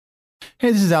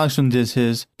Hey, this is Alex from Diz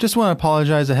His. Just want to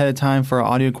apologize ahead of time for our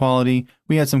audio quality.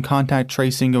 We had some contact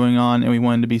tracing going on and we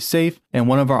wanted to be safe, and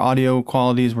one of our audio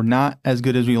qualities were not as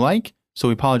good as we like, so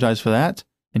we apologize for that.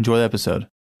 Enjoy the episode.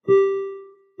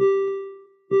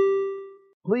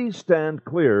 Please stand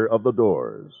clear of the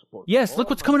doors. Yes, look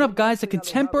what's coming up, guys. The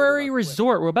Contemporary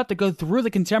Resort. We're about to go through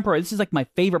the Contemporary. This is like my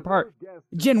favorite part.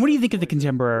 Jen, what do you think of the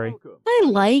Contemporary? I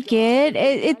like it.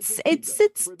 It's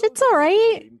all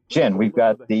right. Jen, we've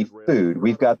got the food,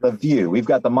 we've got the view, we've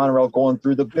got the monorail going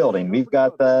through the building, we've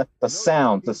got the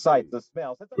sounds, the sights, the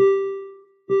smells.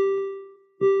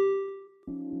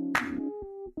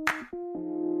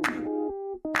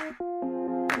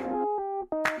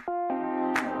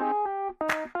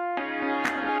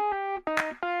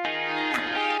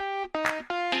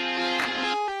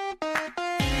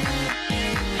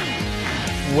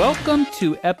 Welcome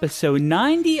to episode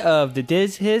 90 of the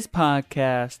Diz His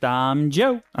podcast. I'm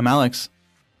Joe. I'm Alex.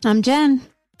 I'm Jen.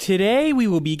 Today we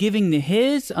will be giving the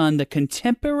His on the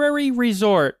Contemporary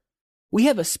Resort. We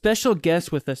have a special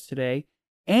guest with us today,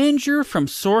 Andrew from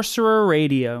Sorcerer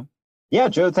Radio. Yeah,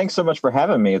 Joe, thanks so much for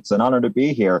having me. It's an honor to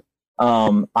be here.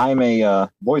 I'm a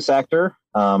voice actor.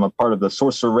 I'm a part of the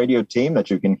Sorcerer Radio team that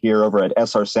you can hear over at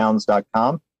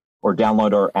srsounds.com or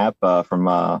download our app from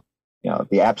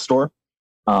the App Store.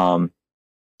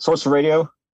 Sorcerer Radio,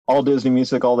 all Disney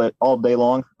music, all day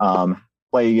long.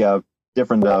 Play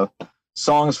different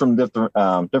songs from different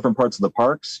parts of the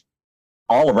parks,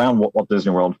 all around Walt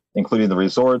Disney World, including the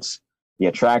resorts, the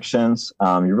attractions.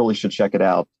 You really should check it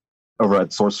out over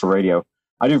at Sorcerer Radio.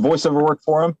 I do voiceover work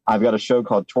for them. I've got a show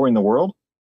called Touring the World.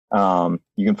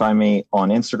 You can find me on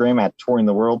Instagram at Touring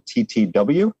the World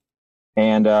TTW,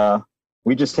 and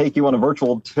we just take you on a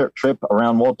virtual trip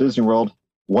around Walt Disney World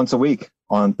once a week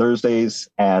on Thursdays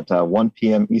at 1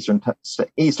 p.m.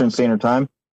 Eastern Standard Time,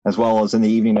 as well as in the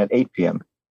evening at 8 p.m.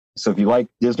 So if you like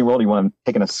Disney World, you want to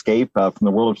take an escape from the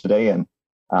world of today and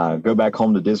go back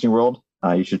home to Disney World,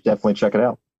 you should definitely check it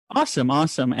out. Awesome.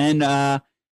 And,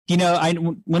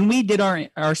 when we did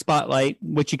our spotlight,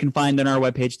 which you can find on our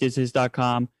webpage,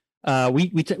 dizhis.com,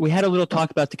 we had a little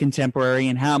talk about the Contemporary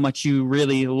and how much you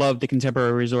really love the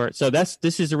Contemporary Resort. So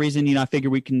this is the reason, I figure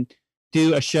we can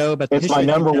do a show about the It's my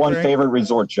number one favorite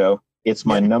resort, Joe. It's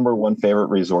my number one favorite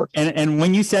resort. And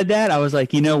when you said that, I was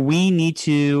like, we need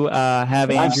to have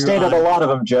Andrew. I've stayed at a lot of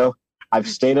them, Joe. I've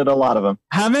stayed at a lot of them.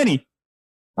 How many?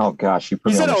 Oh gosh, you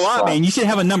said a lot, man. You should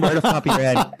have a number at the top of your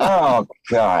head. Oh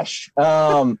gosh,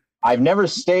 I've never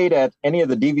stayed at any of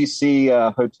the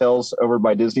DVC hotels over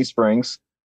by Disney Springs.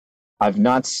 I've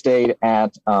not stayed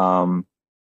at oh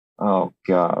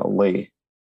golly,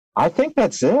 I think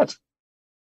that's it.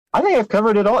 I think I've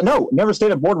covered it all. No, never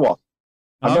stayed at Boardwalk.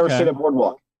 I've never stayed at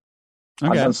Boardwalk. Okay.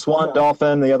 I've done Swan,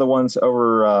 Dolphin, the other one's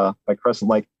over by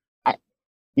Crescent Lake.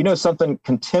 Something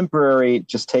Contemporary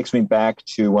just takes me back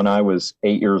to when I was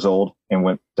 8 years old and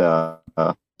went to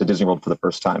Disney World for the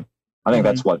first time. I think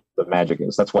that's what the magic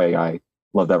is. That's why I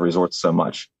love that resort so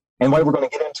much. And why we're going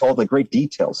to get into all the great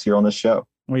details here on this show.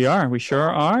 We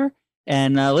sure are.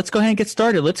 And let's go ahead and get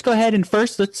started. Let's go ahead and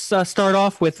first let's start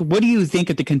off with, what do you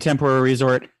think of the Contemporary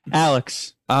Resort,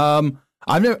 Alex? I've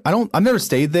never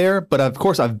stayed there, but of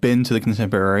course I've been to the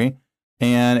Contemporary,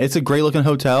 and it's a great looking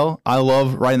hotel. I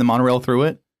love riding the monorail through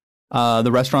it. The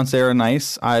restaurants there are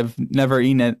nice. I've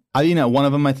eaten at one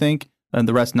of them, I think, and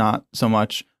the rest not so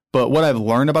much. But what I've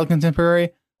learned about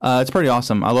Contemporary, it's pretty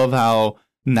awesome. I love how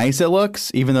nice it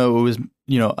looks, even though it was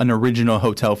an original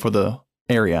hotel for the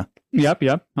area. Yep.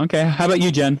 Okay. How about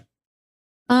you, Jen?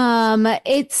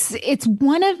 It's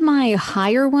one of my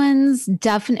higher ones.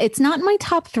 Definitely, it's not in my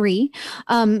top three.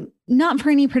 Not for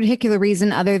any particular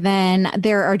reason other than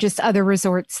there are just other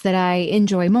resorts that I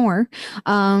enjoy more.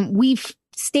 We've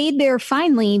stayed there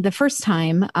finally the first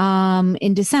time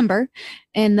in December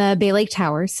in the Bay Lake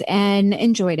Towers and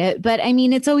enjoyed it. But I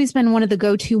mean, it's always been one of the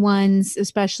go-to ones,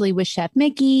 especially with Chef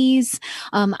Mickey's.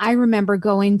 I remember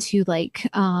going to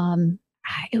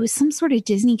it was some sort of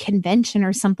Disney convention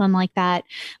or something like that,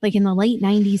 like in the late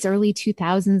 90s, early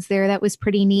 2000s there. That was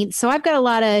pretty neat. So I've got a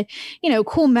lot of,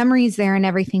 cool memories there and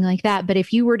everything like that. But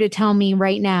if you were to tell me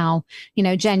right now,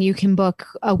 Jen, you can book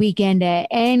a weekend at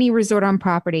any resort on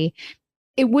property,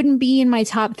 it wouldn't be in my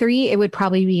top three. It would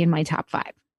probably be in my top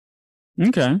five.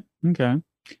 Okay.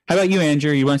 How about you,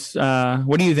 Andrew?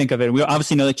 What do you think of it? We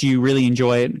obviously know that you really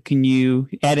enjoy it. Can you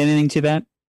add anything to that?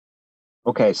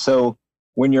 Okay. So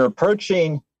when you're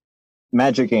approaching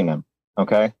Magic Kingdom,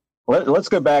 okay, let's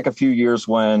go back a few years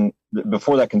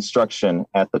before that construction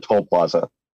at the toll plaza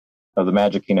of the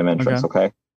Magic Kingdom entrance,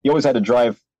 okay? You always had to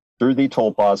drive through the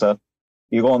toll plaza.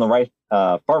 You go on the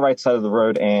far right side of the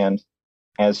road, and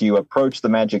as you approach the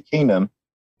Magic Kingdom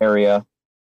area,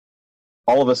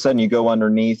 all of a sudden you go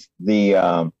underneath the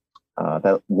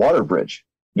that water bridge,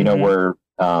 where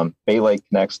Bay Lake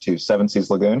connects to Seven Seas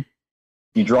Lagoon.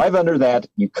 You drive under that,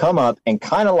 you come up, and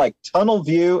kind of like tunnel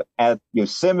view at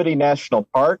Yosemite National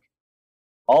Park,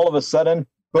 all of a sudden,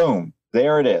 boom,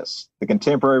 there it is, the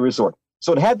Contemporary Resort.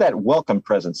 So it had that welcome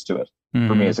presence to it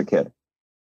for me as a kid.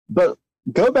 But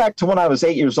go back to when I was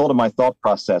 8 years old in my thought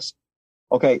process.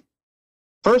 Okay,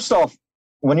 first off,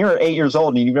 when you're 8 years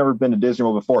old and you've never been to Disney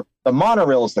World before, the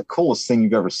monorail is the coolest thing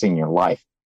you've ever seen in your life,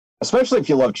 especially if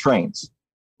you love trains,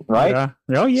 right? Yeah.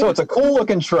 Oh, yeah. So it's a cool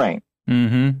looking train.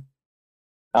 Mm-hmm.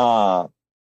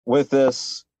 With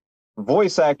this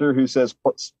voice actor who says,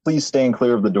 please stand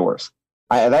clear of the doors.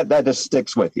 That just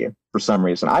sticks with you for some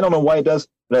reason. I don't know why it does,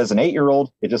 but as an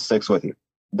 8-year-old, it just sticks with you.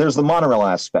 There's the monorail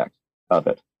aspect of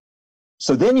it.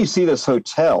 So then you see this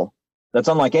hotel that's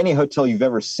unlike any hotel you've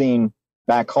ever seen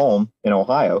back home in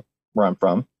Ohio, where I'm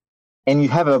from. And you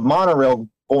have a monorail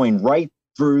going right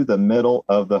through the middle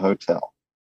of the hotel.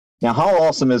 Now, how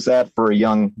awesome is that for a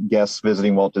young guest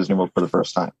visiting Walt Disney World for the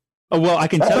first time? Oh, well, I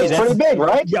can tell you that's pretty big,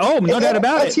 right? Yeah, oh, no doubt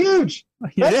about That's it. huge.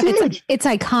 That's huge. It's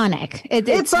iconic.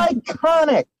 It's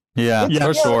iconic. Yeah,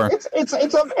 for sure.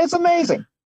 It's amazing,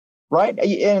 right?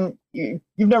 And you've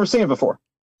never seen it before.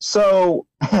 So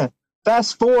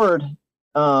fast forward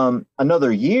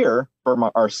another year for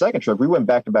our second trip. We went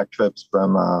back-to-back trips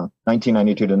from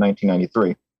 1992 to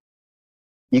 1993.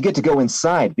 You get to go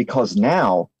inside because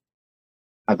now,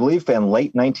 I believe in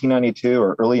late 1992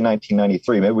 or early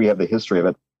 1993, maybe we have the history of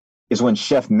it, is when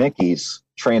Chef Mickey's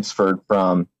transferred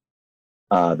from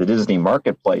the Disney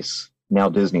Marketplace, now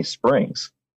Disney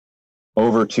Springs,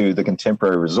 over to the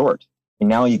Contemporary Resort. And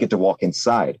now you get to walk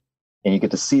inside and you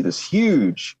get to see this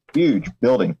huge, huge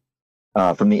building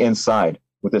from the inside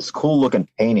with this cool looking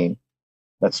painting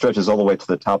that stretches all the way to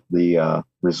the top of the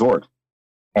resort.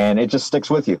 And it just sticks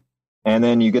with you. And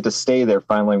then you get to stay there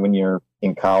finally when you're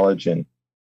in college and,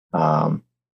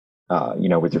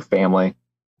 with your family.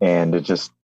 And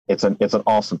it's an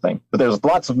awesome thing. But there's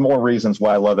lots of more reasons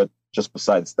why I love it, just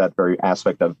besides that very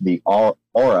aspect of the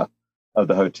aura of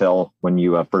the hotel when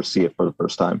you first see it for the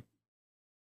first time.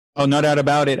 Oh, no doubt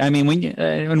about it. I mean,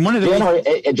 when one of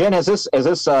the Jen, has this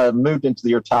moved into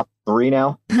your top 3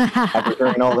 now? After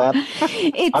hearing all that,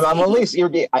 I'm at least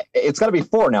it's got to be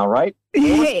 4 now, right?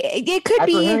 It could After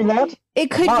be. hearing that, It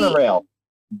could monorail,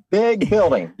 big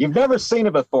building. You've never seen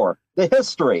it before. The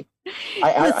history.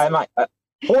 I'm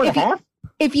 4.5.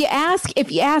 If you ask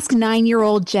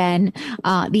 9-year-old Jen,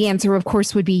 the answer, of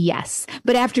course, would be yes.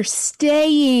 But after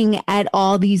staying at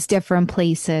all these different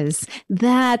places,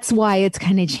 that's why it's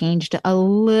kind of changed a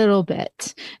little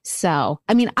bit. So,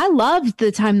 I mean, I loved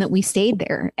the time that we stayed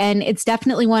there. And it's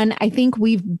definitely one I think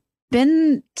we've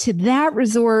been to that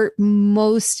resort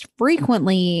most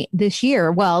frequently this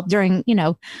year. Well, during,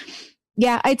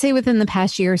 yeah, I'd say within the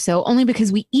past year or so, only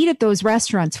because we eat at those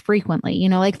restaurants frequently,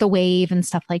 like the Wave and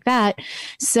stuff like that.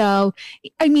 So,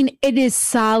 I mean, it is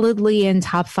solidly in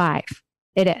top 5.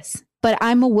 It is. But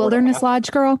I'm a Wilderness Lodge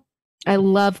girl. I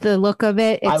love the look of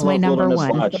it. It's my number Wilderness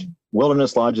 1. Lodge.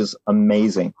 Wilderness Lodge is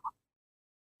amazing.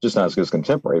 Just not as good as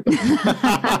Contemporary. But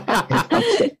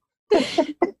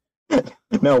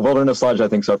no, Wilderness Lodge, I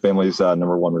think, is our family's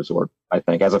number 1 resort, I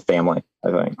think, as a family,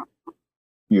 I think.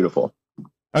 Beautiful.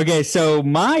 Okay, so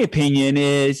my opinion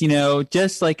is,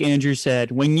 just like Andrew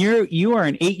said, when you are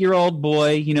an 8-year-old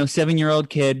boy, 7-year-old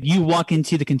kid, you walk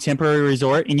into the Contemporary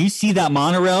Resort and you see that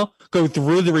monorail go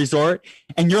through the resort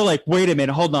and you're like, wait a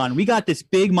minute, hold on. We got this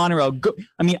big monorail.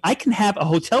 I can have a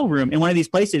hotel room in one of these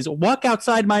places, walk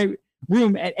outside my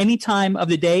room at any time of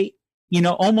the day,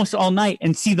 almost all night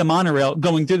and see the monorail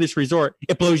going through this resort.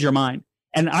 It blows your mind.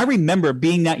 And I remember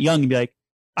being that young and be like,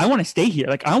 I want to stay here.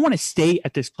 Like, I want to stay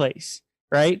at this place.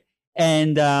 Right.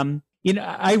 And,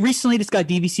 I recently just got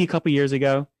DVC a couple years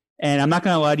ago, and I'm not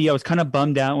going to lie to you. I was kind of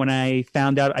bummed out when I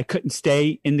found out I couldn't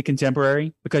stay in the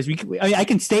Contemporary because I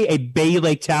can stay at Bay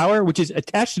Lake Tower, which is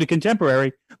attached to the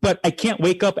Contemporary, but I can't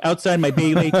wake up outside my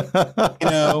Bay Lake,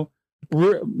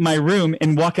 my room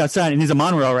and walk outside and there's a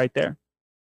monorail right there.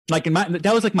 Like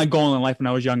that was like my goal in life when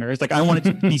I was younger. It's like, I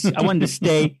wanted to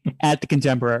stay at the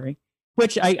Contemporary.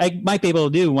 Which I might be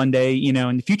able to do one day, in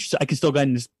the future. So I can still go ahead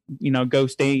and, go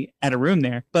stay at a room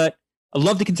there. But I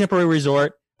love the Contemporary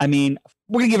Resort. I mean,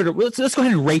 we're going to give it let's go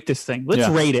ahead and rate this thing. Let's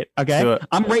rate it. Okay.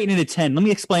 I'm rating it a 10. Let me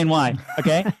explain why.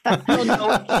 Okay. I don't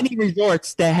know any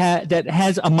resorts that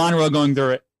has a monorail going through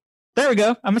it. There we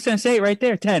go. I'm just going to say it right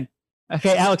there. 10.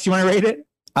 Okay. Alex, you want to rate it?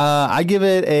 I give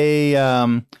it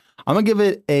I'm going to give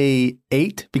it a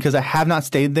 8 because I have not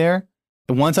stayed there.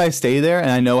 Once I stay there and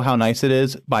I know how nice it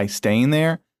is by staying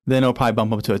there, then it'll probably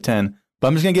bump up to a 10. But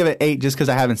I'm just going to give it 8 just because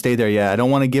I haven't stayed there yet. I don't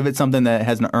want to give it something that it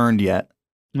hasn't earned yet.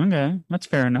 Okay, that's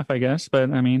fair enough, I guess.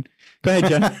 But I mean, go ahead,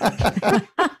 Jen.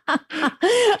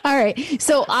 All right.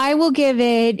 So I will give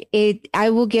it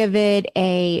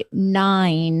a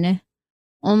 9,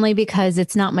 only because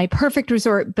it's not my perfect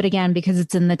resort, but again, because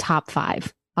it's in the top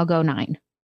 5. I'll go 9.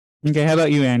 Okay, how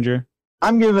about you, Andrew?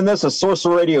 I'm giving this a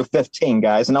Sorcerer Radio 15,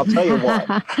 guys, and I'll tell you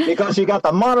why. Because you got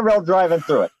the monorail driving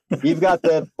through it. You've got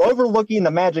the overlooking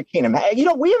the Magic Kingdom. Hey, you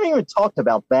know, we haven't even talked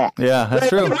about that. Yeah, that's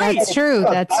true. That's true.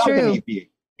 That's true. View.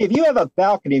 If you have a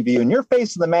balcony view and you're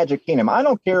facing the Magic Kingdom, I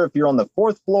don't care if you're on the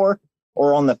 4th floor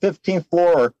or on the 15th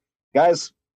floor. Or,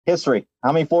 guys, history.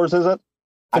 How many floors is it?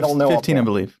 I don't know. 15, I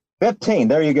believe. 15.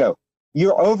 There you go.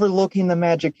 You're overlooking the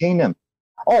Magic Kingdom.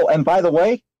 Oh, and by the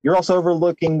way, you're also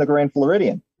overlooking the Grand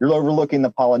Floridian. You're overlooking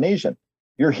the Polynesian.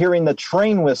 You're hearing the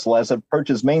train whistle as it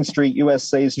approaches Main Street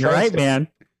USA's train You're right, station. man.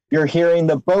 You're hearing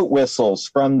the boat whistles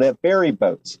from the ferry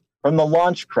boats, from the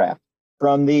launch craft,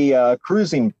 from the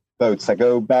cruising boats that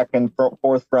go back and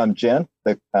forth from Jen,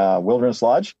 the Wilderness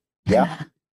Lodge. Yeah.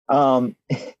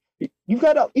 You've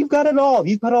got it all.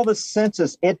 You've got all the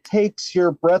senses. It takes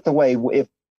your breath away. If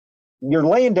you're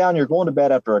laying down, you're going to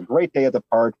bed after a great day at the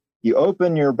park, you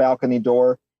open your balcony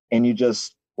door and you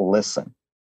just listen.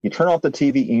 You turn off the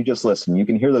TV and you just listen. You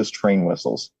can hear those train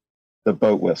whistles, the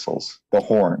boat whistles, the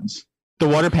horns. The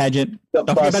water pageant. Don't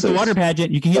forget about the water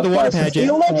pageant. You can hear the water pageant.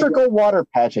 The electrical water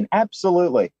pageant.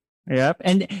 Absolutely. Yep.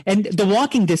 And the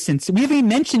walking distance. We haven't even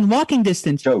mentioned walking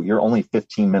distance. Joe, you're only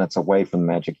 15 minutes away from the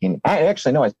Magic Kingdom.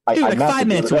 Actually, no. Dude, like 5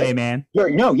 minutes away, man.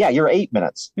 You're 8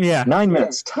 minutes. Yeah. 9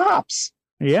 minutes tops.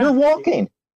 Yeah. You're walking.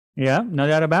 Yeah, no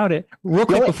doubt about it. Real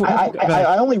quick before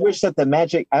I only wish that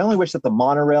the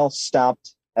monorail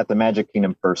stopped at the Magic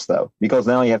Kingdom first, though, because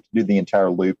now you have to do the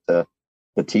entire loop to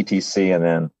the TTC and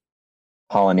then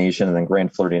Polynesian and then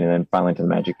Grand Floridian and then finally to the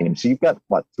Magic Kingdom. So you've got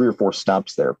 3 or 4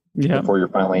 stops there before you're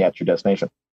finally at your destination.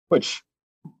 Which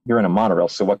you're in a monorail,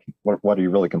 so what are you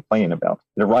really complaining about?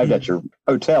 It arrived at your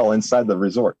hotel inside the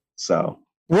resort. So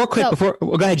real quick before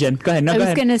go ahead, Jen. Go ahead. No, I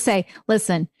was going to say,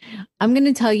 listen, I'm going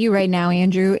to tell you right now,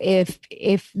 Andrew, if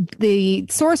the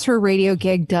Sorcerer Radio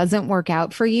gig doesn't work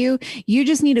out for you, you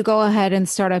just need to go ahead and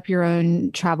start up your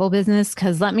own travel business.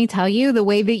 Because let me tell you, the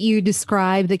way that you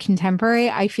describe the Contemporary,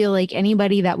 I feel like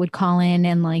anybody that would call in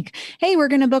and like, hey, we're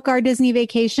going to book our Disney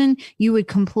vacation, you would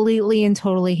completely and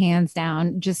totally, hands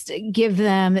down, just give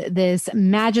them this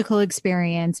magical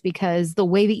experience, because the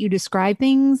way that you describe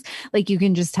things, like, you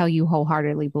can just tell you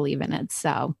wholeheartedly believe in it.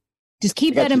 So just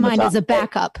keep that in mind as a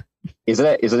backup. Is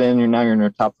it in your now? You're in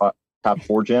your top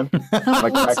 4, Jen.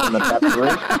 Like cracking the top 3.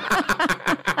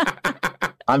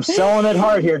 I'm selling it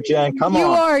hard here, Jen. Come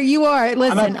on. You are.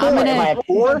 Listen, am I at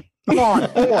 4? Come on,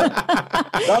 4.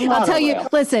 I'll tell you.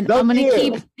 Listen, I'm going to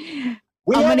keep.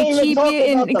 I'm going to keep you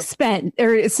in suspense.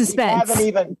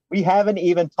 We haven't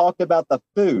even talked about the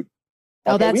food.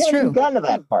 Okay, that's true. We haven't gotten to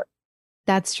that part.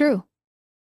 That's true.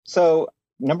 So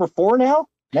number 4 now.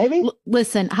 Maybe.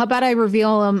 Listen, how about I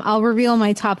reveal them? I'll reveal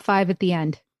my top 5 at the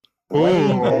end.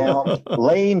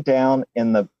 Laying down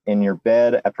in your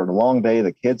bed after a long day,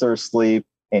 the kids are asleep,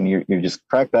 and you just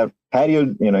crack that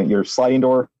patio, your sliding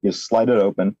door, you slide it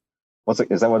open.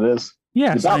 Is that what it is?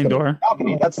 Yeah, sliding door.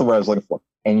 Balcony, that's the word I was looking for.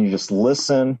 And you just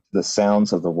listen to the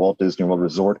sounds of the Walt Disney World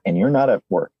Resort, and you're not at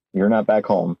work. You're not back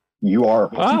home. You are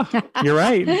home. You're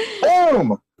right.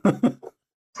 Boom!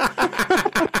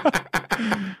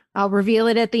 I'll reveal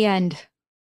it at the end.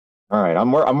 All right,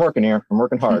 I'm working here. I'm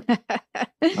working hard.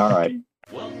 All right.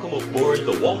 Welcome aboard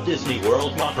the Walt Disney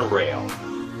World Monorail.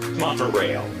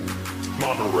 Monorail.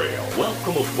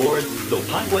 Welcome aboard the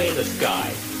Highway in the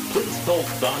Sky. Please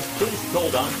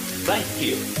hold on. Thank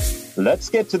you. Let's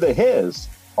get to the his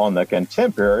on the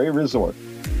Contemporary Resort.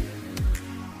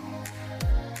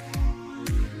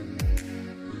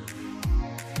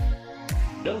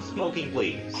 No smoking,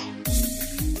 please.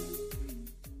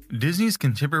 Disney's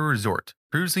Contemporary Resort,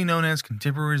 previously known as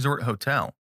Contemporary Resort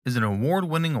Hotel, is an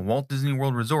award-winning Walt Disney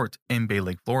World resort in Bay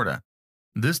Lake, Florida.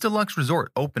 This deluxe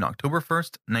resort opened October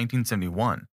 1st,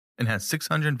 1971, and has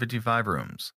 655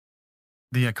 rooms.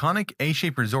 The iconic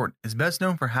A-shaped resort is best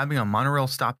known for having a monorail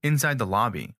stop inside the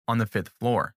lobby on the 5th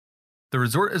floor. The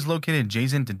resort is located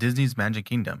adjacent to Disney's Magic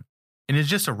Kingdom and is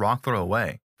just a rock throw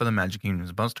away from the Magic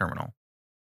Kingdom's bus terminal.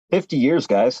 50 years,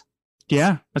 guys.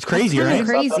 Yeah, that's crazy, right?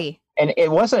 Crazy. And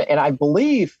it wasn't, and I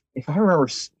believe, if I remember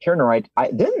hearing right,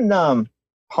 didn't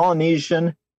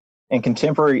Polynesian and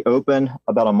Contemporary open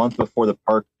about a month before the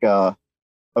park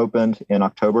opened in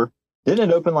October? Didn't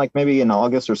it open like maybe in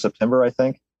August or September, I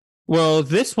think? Well,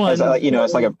 this one, As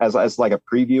it's like a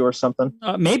preview or something.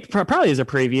 maybe probably as a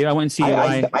preview. I wouldn't see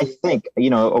why. I think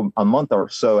a month or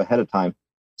so ahead of time.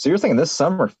 So you're thinking this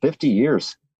summer, 50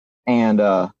 years, and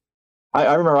I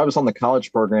remember I was on the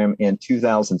college program in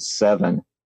 2007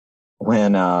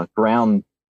 when ground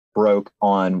broke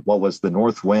on what was the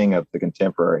north wing of the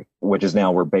Contemporary, which is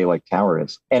now where Bay Lake Tower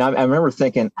is. And I remember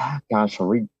thinking, gosh,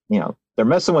 they're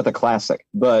messing with a classic.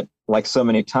 But like so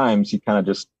many times, you kind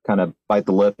of bite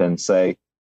the lip and say,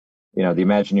 the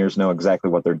Imagineers know exactly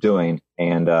what they're doing.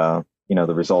 And, the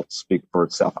results speak for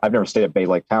itself. I've never stayed at Bay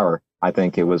Lake Tower. I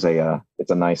think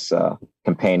it's a nice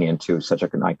companion to such an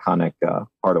iconic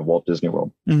part of Walt Disney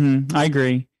World. Mm-hmm. I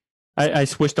agree. I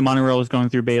wish the monorail was going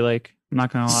through Bay Lake. I'm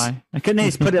not going to lie. Couldn't they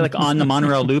just put it like on the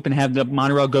monorail loop and have the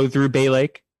monorail go through Bay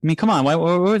Lake? I mean, come on. What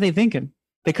were they thinking?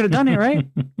 They could have done it, right?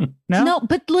 No,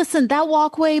 but listen, that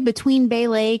walkway between Bay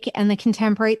Lake and the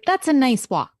Contemporary, that's a nice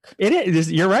walk. It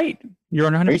is. You're right. You're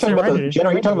 100% right. Jen,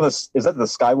 are you talking about this? Is that the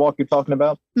Skywalk you're talking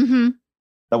about? Mm-hmm.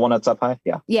 The one that's up high?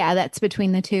 Yeah. Yeah, that's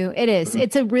between the two. It is.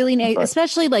 It's a really nice,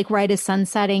 especially like right as sun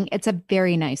setting. It's a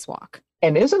very nice walk.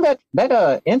 And isn't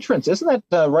that entrance, isn't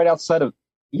that right outside of,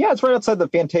 it's right outside the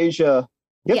Fantasia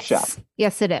gift shop.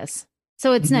 Yes, it is.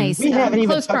 So it's nice. We haven't even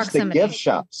close touched proximity. the gift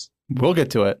shops. We'll get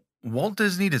to it. Walt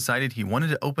Disney decided he wanted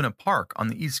to open a park on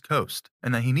the East Coast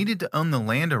and that he needed to own the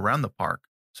land around the park,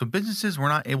 so businesses were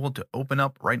not able to open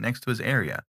up right next to his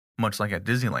area, much like at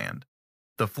Disneyland.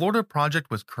 The Florida Project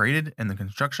was created and the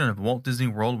construction of Walt Disney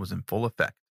World was in full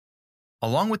effect.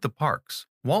 Along with the parks,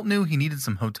 Walt knew he needed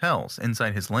some hotels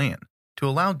inside his land to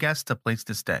allow guests a place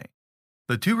to stay.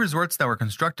 The two resorts that were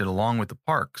constructed along with the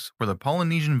parks were the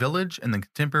Polynesian Village and the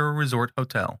Contemporary Resort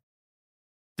Hotel.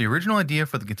 The original idea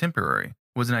for the Contemporary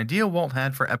was an idea Walt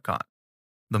had for Epcot.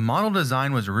 The model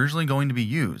design was originally going to be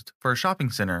used for a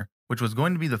shopping center, which was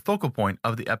going to be the focal point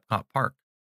of the Epcot park,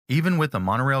 even with a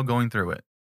monorail going through it.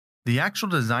 The actual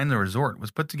design of the resort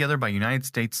was put together by United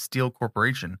States Steel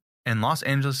Corporation and Los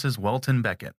Angeles' Welton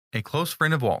Beckett, a close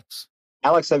friend of Walt's.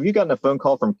 Alex, have you gotten a phone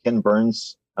call from Ken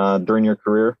Burns during your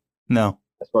career? No.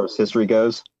 As far as history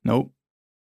goes? Nope.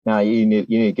 No, you need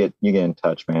to get in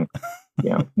touch, man.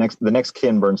 The next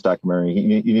Ken Burns documentary, you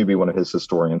need to be one of his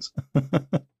historians.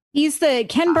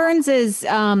 Ken Burns is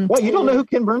What, you don't know who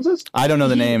Ken Burns is? I don't know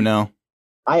the name, no.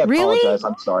 I apologize. Really?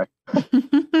 I'm sorry.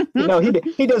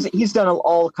 He's done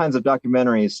all kinds of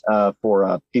documentaries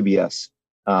for PBS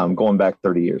going back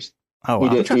 30 years. Oh, wow.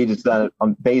 He just done it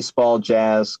on baseball,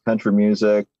 jazz, country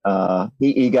music.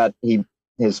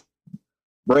 His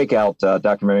breakout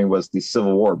documentary was the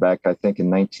Civil War back, I think, in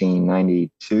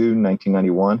 1992,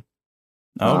 1991.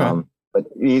 Okay. But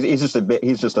he's just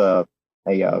a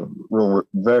real,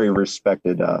 very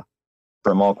respected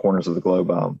from all corners of the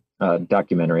globe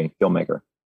documentary filmmaker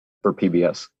for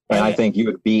PBS. And I think you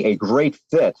would be a great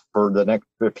fit for the next,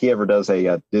 if he ever does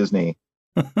a Disney.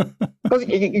 Because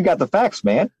you got the facts,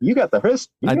 man. You got the history.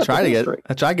 I try to get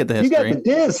the history. You got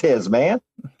the his, man.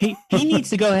 He needs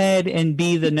to go ahead and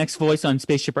be the next voice on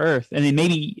Spaceship Earth. And then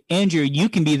maybe, Andrew, you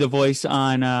can be the voice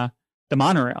on the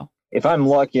monorail. If I'm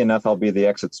lucky enough, I'll be the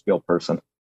exit spiel person.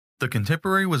 The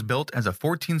Contemporary was built as a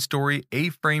 14-story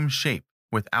A-frame shape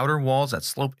with outer walls that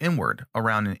slope inward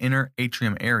around an inner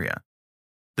atrium area.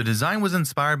 The design was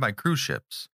inspired by cruise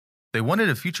ships. They wanted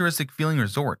a futuristic feeling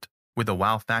resort with a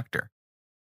wow factor.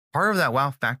 Part of that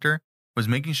wow factor was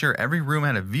making sure every room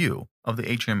had a view of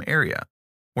the atrium area,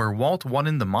 where Walt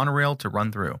wanted the monorail to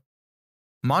run through.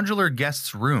 Modular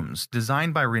guests' rooms,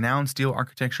 designed by renowned steel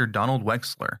architecture Donald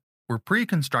Wexler, were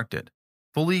pre-constructed,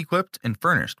 fully equipped and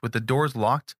furnished with the doors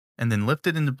locked and then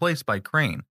lifted into place by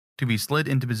crane to be slid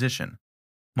into position,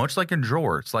 much like a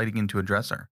drawer sliding into a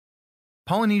dresser.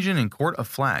 Polynesian and Court of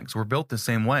Flags were built the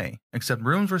same way, except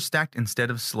rooms were stacked instead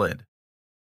of slid.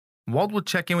 Walt would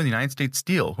check in with United States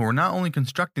Steel, who were not only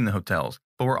constructing the hotels,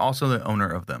 but were also the owner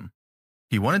of them.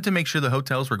 He wanted to make sure the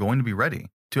hotels were going to be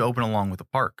ready to open along with the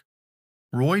park.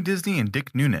 Roy Disney and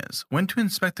Dick Nunes went to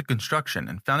inspect the construction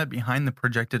and found it behind the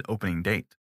projected opening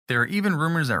date. There are even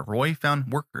rumors that Roy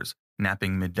found workers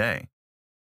napping midday.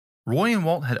 Roy and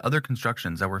Walt had other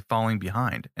constructions that were falling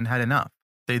behind and had enough.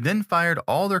 They then fired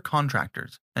all their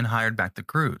contractors and hired back the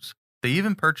crews. They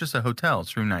even purchased the hotels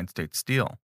from United States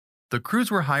Steel. The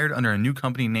crews were hired under a new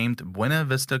company named Buena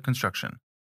Vista Construction.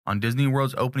 On Disney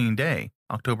World's opening day,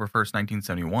 October 1st,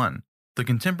 1971, the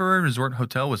Contemporary Resort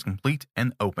Hotel was complete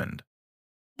and opened.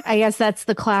 I guess that's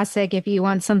the classic. If you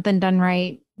want something done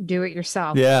right, do it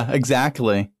yourself. Yeah,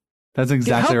 exactly. That's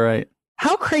exactly right.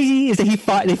 How crazy is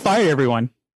that they fired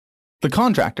everyone? The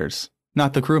contractors,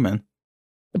 not the crewmen.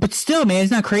 But still, man,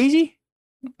 isn't that crazy?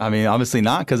 I mean, obviously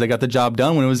not, because they got the job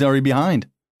done when it was already behind.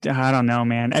 I don't know,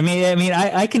 man.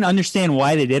 I can understand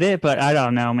why they did it, but I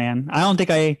don't know, man. I don't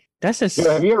think that's just. Joe,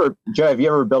 have you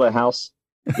ever built a house?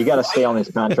 You got to stay on these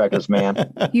contractors,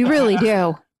 man. You really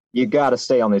do. You got to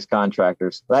stay on these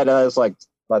contractors. That's like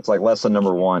lesson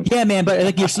number one. Yeah, man. But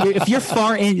like if you're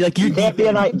far in, like You can't be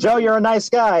a nice Joe. You're a nice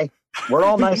guy. We're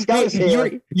all nice guys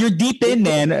here. You're deep in,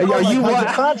 man. Are you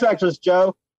contractors,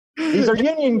 Joe? These are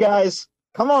union guys.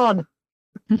 Come on.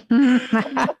 Come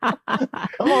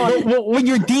on. Well, when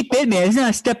you're deep in, man, isn't that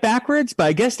a step backwards? But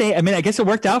I guess it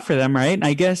worked out for them, right? And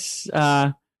I guess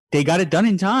they got it done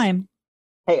in time.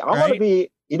 Hey, I want to be.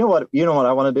 You know what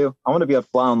I want to do? I want to be a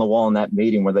fly on the wall in that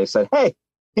meeting where they said, "Hey,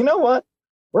 you know what?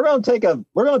 We're going to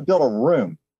build a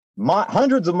room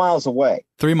hundreds of miles away,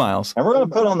 3 miles, and we're going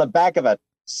to put it on the back of a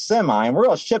semi, and we're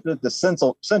going to ship it to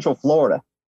Central Florida,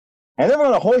 and then we're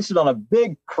going to hoist it on a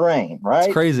big crane, right?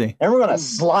 It's crazy, and we're going to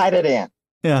slide it in."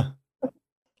 Yeah,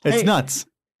 it's nuts.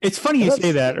 It's funny you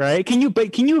say that, right? Can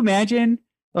you imagine?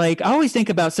 Like, I always think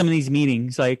about some of these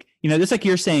meetings, like, just like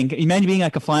you're saying, imagine being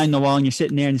like a fly on the wall and you're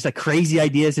sitting there and it's like crazy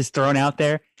ideas is thrown out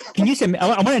there. Can you say, I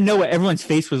want to know what everyone's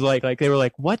face was like. Like, they were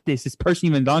like, what is this person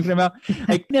even talking about?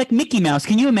 like Mickey Mouse.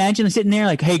 Can you imagine sitting there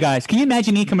like, hey guys, can you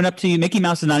imagine me coming up to you? Mickey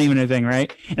Mouse is not even a thing,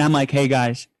 right? And I'm like, hey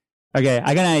guys, okay,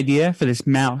 I got an idea for this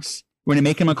mouse. We're going to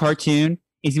make him a cartoon.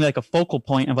 He's going to be like a focal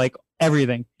point of like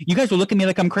everything. You guys will look at me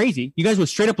like I'm crazy. You guys will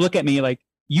straight up look at me like,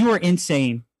 you are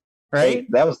insane. Right.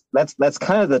 Hey, that's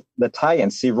kind of the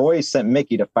tie-in. See, Roy sent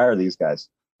Mickey to fire these guys.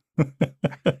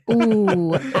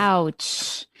 Ooh,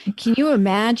 ouch. Can you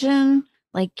imagine?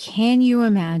 Can you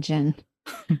imagine?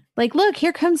 Like, look,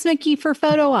 here comes Mickey for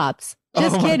photo ops.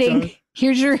 Just kidding. God.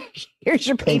 Here's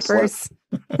your papers.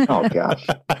 Oh gosh.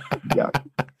 Yeah.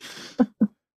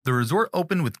 The resort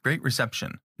opened with great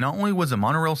reception. Not only was the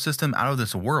monorail system out of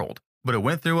this world, but it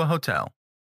went through a hotel.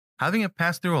 Having it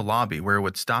pass through a lobby where it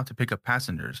would stop to pick up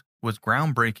passengers was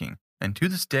groundbreaking and to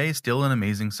this day still an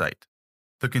amazing sight.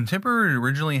 The Contemporary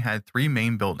originally had 3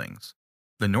 main buildings: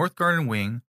 the North Garden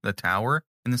Wing, the Tower,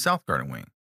 and the South Garden Wing.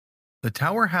 The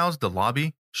Tower housed the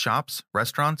lobby, shops,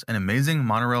 restaurants, and amazing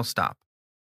monorail stop.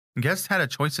 Guests had a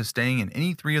choice of staying in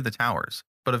any 3 of the towers,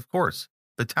 but of course,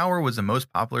 the Tower was the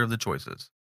most popular of the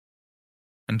choices.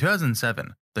 In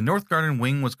 2007, the North Garden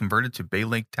Wing was converted to Bay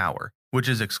Lake Tower, which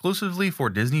is exclusively for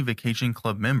Disney Vacation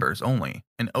Club members only,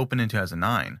 and opened in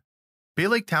 2009. Bay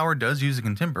Lake Tower does use a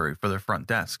Contemporary for their front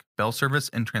desk, bell service,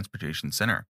 and transportation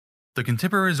center. The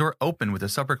Contemporary Resort opened with a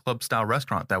supper club-style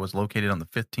restaurant that was located on the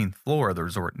 15th floor of the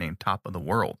resort named Top of the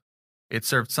World. It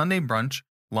served Sunday brunch,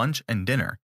 lunch, and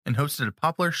dinner, and hosted a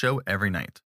popular show every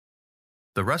night.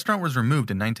 The restaurant was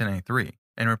removed in 1993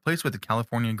 and replaced with the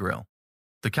California Grill.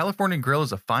 The California Grill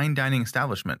is a fine dining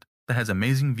establishment that has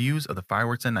amazing views of the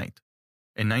fireworks at night.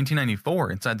 In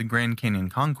 1994, inside the Grand Canyon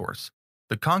Concourse,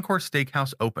 the Concourse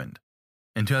Steakhouse opened.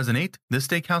 In 2008, this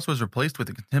steakhouse was replaced with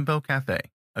the Contempo Cafe,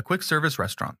 a quick-service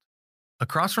restaurant.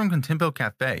 Across from Contempo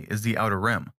Cafe is the Outer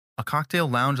Rim, a cocktail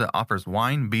lounge that offers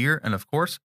wine, beer, and of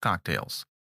course, cocktails.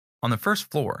 On the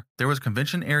first floor, there was a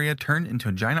convention area turned into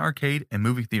a giant arcade and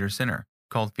movie theater center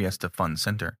called Fiesta Fun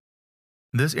Center.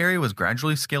 This area was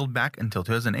gradually scaled back until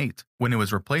 2008, when it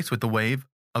was replaced with the Wave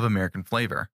of American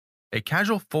Flavor, a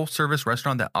casual full-service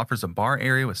restaurant that offers a bar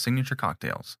area with signature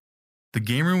cocktails. The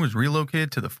game room was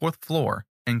relocated to the 4th floor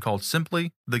and called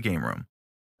simply the Game Room.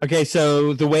 Okay,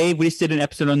 so the Wave, we just did an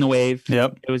episode on the Wave.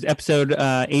 Yep. It was episode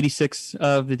 86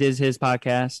 of the Diz His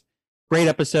podcast. Great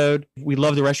episode. We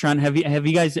love the restaurant. Have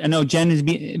you guys? I know Jen has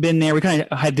been there. We kind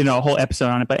of had to know a whole episode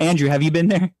on it. But Andrew, have you been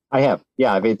there? I have.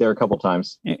 Yeah, I've ate there a couple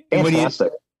times.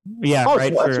 Fantastic. Yeah, oh,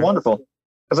 right. That's wonderful.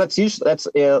 Because that's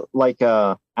like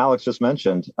Alex just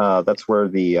mentioned. That's where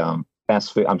the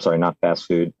fast food. I'm sorry, not fast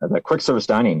food. The quick service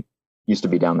dining used to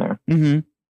be down there. Mm-hmm.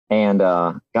 And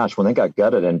gosh, when they got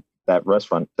gutted and that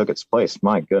restaurant took its place,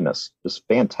 my goodness, just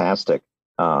fantastic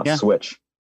switch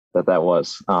that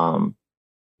was.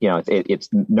 It's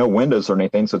no windows or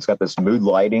anything, so it's got this mood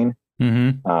lighting.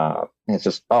 Mm-hmm. It's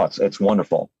just it's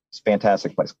wonderful. It's a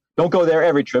fantastic place. Don't go there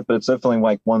every trip, but it's definitely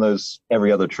like one of those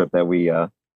every other trip that we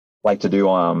like to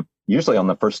do. Usually on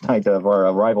the first night of our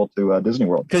arrival to Disney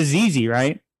World. Because it's easy,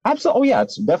 right? Absolutely. Oh yeah,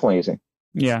 it's definitely easy.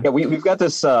 Yeah. Yeah, we've got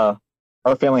this.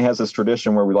 Our family has this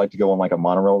tradition where we like to go on like a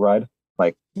monorail ride.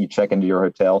 Like you check into your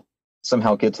hotel,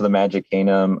 somehow get to the Magic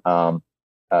Kingdom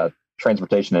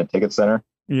transportation and ticket center.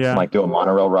 Yeah. And, like do a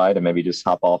monorail ride and maybe just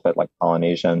hop off at like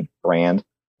Polynesian Grand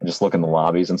and just look in the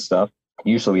lobbies and stuff.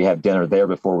 Usually we have dinner there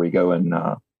before we go and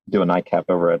do a nightcap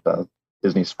over at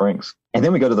Disney Springs. And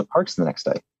then we go to the parks the next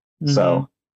day. Mm-hmm. So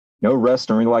no rest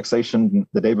and relaxation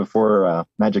the day before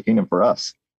Magic Kingdom for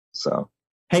us. So.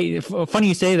 Hey, funny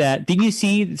you say that. Did you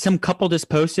see some couple just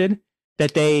posted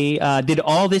that they did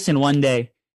all this in one day.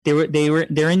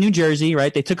 They're in New Jersey,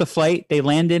 right? They took a flight. They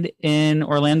landed in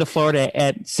Orlando, Florida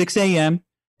at 6 a.m.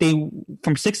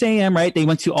 From 6 a.m., right? They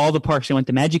went to all the parks. They went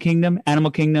to Magic Kingdom, Animal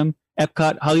Kingdom,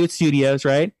 Epcot, Hollywood Studios,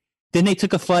 right? Then they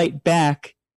took a flight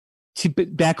back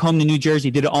home to New Jersey.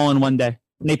 Did it all in one day.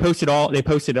 And they posted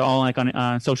it all like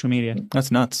on social media. That's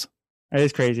nuts. That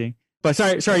is crazy. But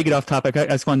sorry to get off topic. I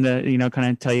just wanted to, kind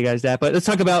of tell you guys that. But let's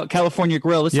talk about California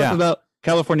Grill. Let's talk about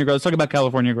California Grill. Let's talk about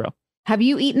California Grill. Have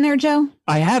you eaten there, Joe?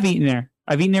 I have eaten there.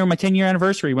 I've eaten there on my 10-year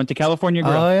anniversary. Went to California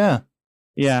Grill. Oh, yeah.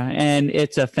 Yeah, and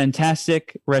it's a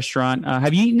fantastic restaurant.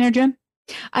 Have you eaten there, Jen?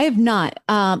 I have not.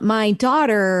 My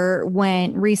daughter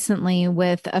went recently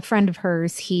with a friend of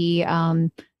hers. He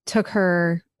took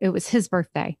her. It was his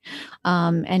birthday,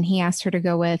 and he asked her to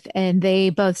go with. And they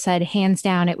both said, hands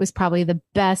down, it was probably the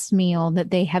best meal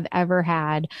that they have ever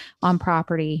had on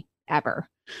property ever.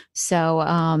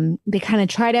 So they kind of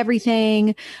tried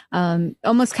everything,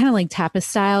 almost kind of like tapas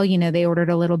style. They ordered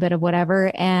a little bit of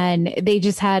whatever, and they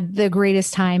just had the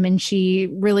greatest time. And she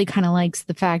really kind of likes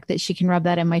the fact that she can rub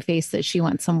that in my face that she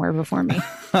went somewhere before me.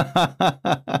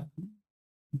 Have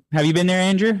you been there,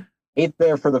 Andrew? Ate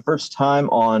there for the first time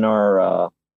on our,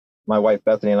 my wife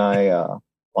Bethany and I, on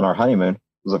our honeymoon. It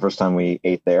was the first time we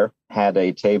ate there. Had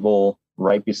a table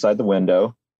right beside the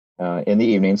window in the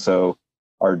evening. So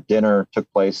our dinner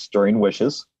took place during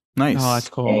Wishes. Nice. Oh, that's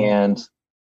cool. And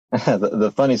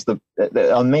the funniest,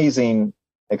 the amazing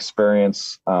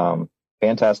experience,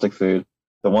 fantastic food.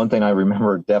 The one thing I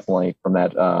remember definitely from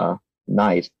that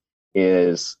night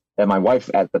is that my wife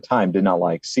at the time did not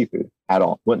like seafood at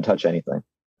all, wouldn't touch anything.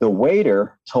 The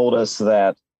waiter told us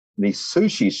that the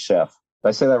sushi chef, did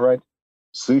I say that right?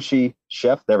 Sushi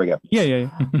chef, there we go. Yeah.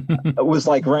 It was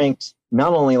like ranked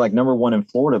not only like number one in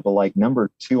Florida, but like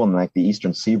number two on like the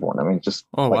Eastern Seaboard. I mean, just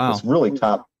this really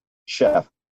top chef.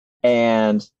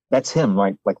 And that's him,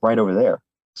 right? Like right over there.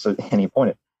 So, and he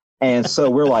pointed. And so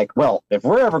we're like, well, if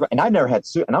we're ever, and I never had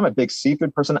sushi, and I'm a big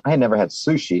seafood person. I had never had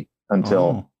sushi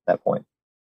until that point.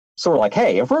 So we're like,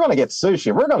 hey, if we're going to get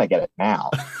sushi, we're going to get it now.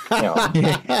 So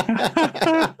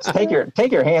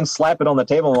take your hand, slap it on the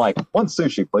table, and like, one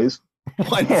sushi, please.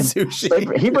 One sushi.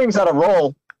 So he brings out a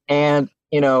roll, and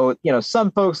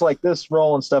some folks like this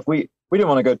roll and stuff. We didn't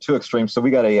want to go too extreme, so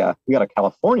we got a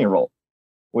California roll,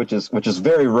 which is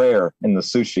very rare in the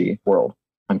sushi world.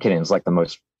 I'm kidding. It's like the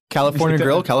most California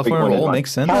Grill, California roll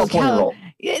makes sense. California roll.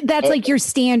 That's like your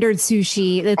standard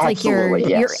sushi. That's like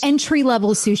your entry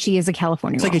level sushi is a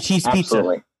California It's roll. like a cheese pizza.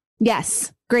 Absolutely.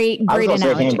 Yes. Great I was gonna say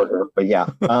analogy. hamburger, but yeah,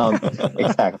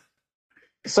 exactly.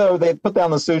 So they put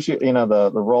down the sushi,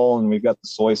 the roll, and we've got the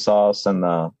soy sauce and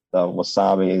the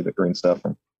wasabi, the green stuff,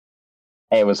 and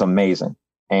it was amazing.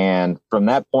 And from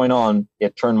that point on,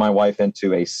 it turned my wife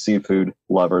into a seafood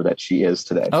lover that she is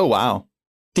today. Oh, wow.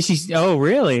 Did she? Oh,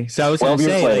 really? So I was going 12 to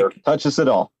years say, later, touches it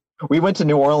all. We went to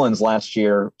New Orleans last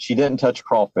year. She didn't touch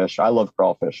crawfish. I love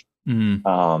crawfish,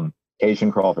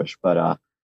 Cajun crawfish, but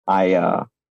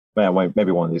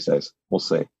maybe one of these days. We'll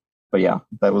see. But yeah,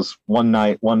 that was one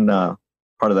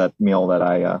part of that meal that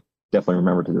I definitely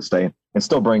remember to this day and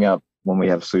still bring up when we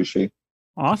have sushi.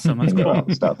 Awesome. That's cool.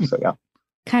 And stuff. So yeah.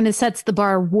 Kind of sets the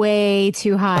bar way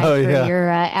too high for your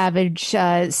average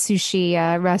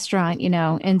sushi restaurant, in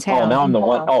town. Oh, now I'm the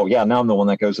one. Oh, yeah. Now I'm the one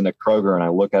that goes into Kroger and I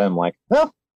look at him like,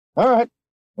 well, all right.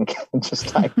 And just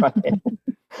type right in.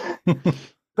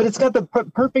 But it's got the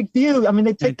perfect view. I mean,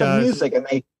 they take the music and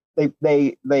they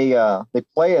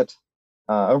play it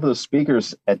over the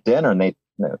speakers at dinner, and they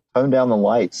tone down the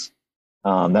lights.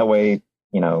 That way,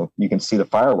 you can see the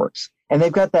fireworks. And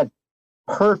they've got that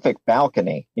perfect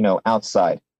balcony,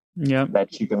 outside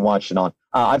that you can watch it on.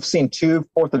 I've seen 2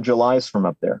 4th of Julys from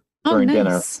up there during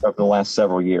dinner over the last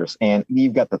several years. And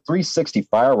you've got the 360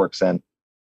 fireworks, and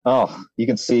you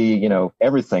can see,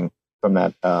 everything from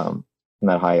that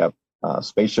high up.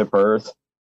 Spaceship Earth,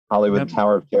 Hollywood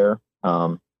Tower of Terror.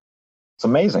 It's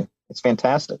amazing. It's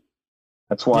fantastic.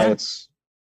 That's why it's,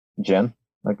 Jen,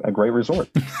 a great resort.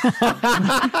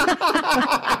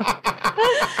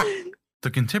 The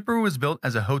Contemporary was built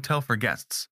as a hotel for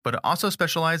guests, but it also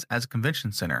specialized as a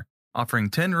convention center,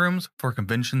 offering 10 rooms for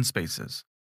convention spaces.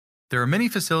 There are many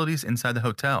facilities inside the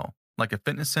hotel, like a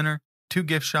fitness center, 2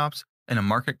 gift shops, and a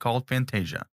market called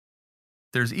Fantasia.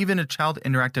 There's even a child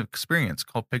interactive experience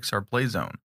called Pixar Play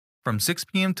Zone. From 6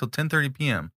 p.m. till 10:30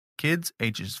 p.m., kids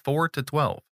ages 4 to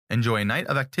 12 enjoy a night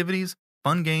of activities,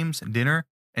 fun games, dinner,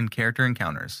 and character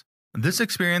encounters. This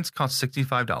experience costs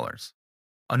 $65.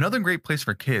 Another great place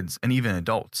for kids and even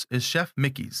adults is Chef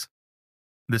Mickey's.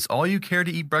 This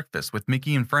all-you-care-to-eat breakfast with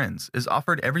Mickey and friends is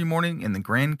offered every morning in the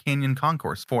Grand Canyon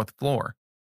Concourse 4th floor.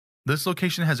 This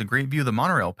location has a great view of the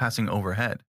monorail passing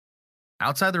overhead.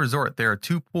 Outside the resort, there are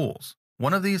 2 pools.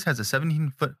 One of these has a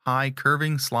 17-foot high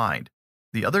curving slide.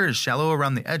 The other is shallow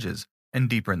around the edges and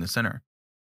deeper in the center.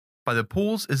 By the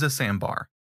pools is a sandbar.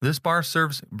 This bar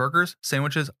serves burgers,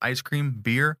 sandwiches, ice cream,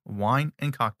 beer, wine,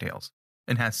 and cocktails,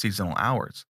 and has seasonal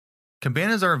hours.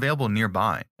 Cabanas are available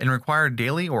nearby and require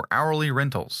daily or hourly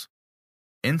rentals.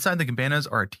 Inside the cabanas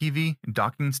are a TV,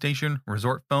 docking station,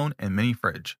 resort phone, and mini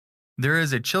fridge. There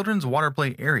is a children's water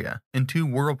play area and 2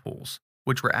 whirlpools,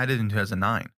 which were added in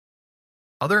 2009.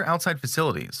 Other outside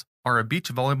facilities are a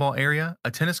beach volleyball area, a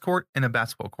tennis court, and a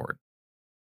basketball court.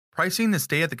 Pricing to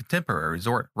stay at the Contemporary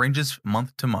Resort ranges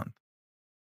month to month.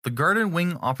 The Garden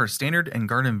Wing offers standard and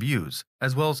garden views,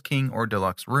 as well as king or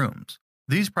deluxe rooms.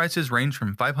 These prices range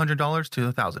from $500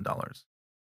 to $1,000.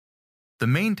 The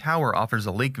main tower offers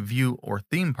a lake view or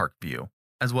theme park view,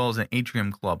 as well as an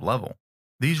atrium club level.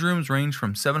 These rooms range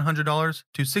from $700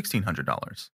 to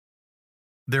 $1,600.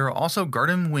 There are also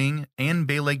Garden Wing and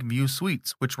Bay Lake View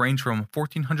suites, which range from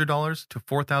 $1,400 to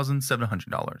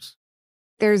 $4,700.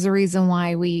 There's a reason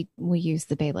why we use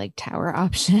the Bay Lake Tower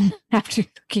option after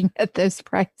looking at those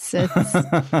prices.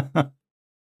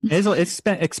 It's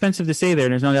expensive to stay there.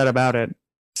 There's no doubt about it.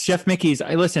 Chef Mickey's.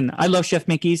 I love Chef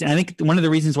Mickey's. And I think one of the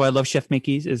reasons why I love Chef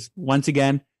Mickey's is, once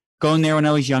again, going there when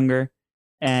I was younger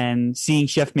and seeing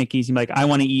Chef Mickey's and like, I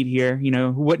want to eat here. You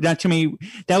know, that to me,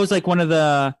 that was like one of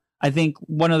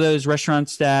those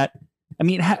restaurants that, I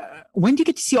mean, when do you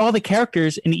get to see all the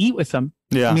characters and eat with them?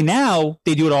 Yeah. I mean, now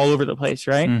they do it all over the place,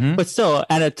 right? Mhm. But still,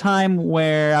 at a time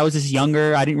where I was just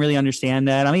younger, I didn't really understand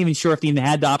that. I'm not even sure if they even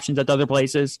had the options at the other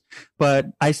places, but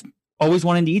I always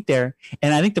wanted to eat there.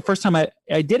 And I think the first time I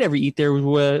did ever eat there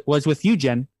was with you,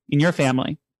 Jen, in your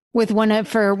family.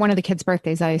 For one of the kids'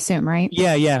 birthdays, I assume, right?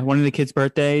 Yeah, one of the kids'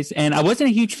 birthdays. And I wasn't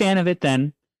a huge fan of it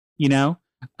then, you know,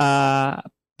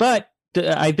 but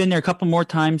I've been there a couple more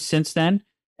times since then.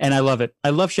 And I love it.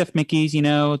 I love Chef Mickey's. You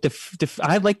know,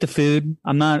 I like the food.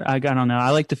 I don't know.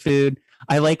 I like the food.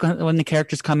 I like when the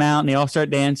characters come out and they all start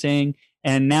dancing.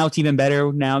 And now it's even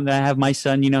better. Now that I have my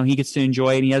son, you know, he gets to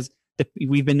enjoy it. And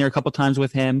we've been there a couple times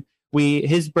with him.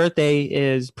 His birthday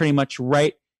is pretty much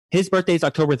right. His birthday is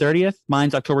October 30th.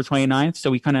 Mine's October 29th. So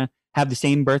we kind of have the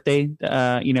same birthday.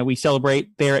 You know, we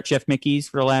celebrate there at Chef Mickey's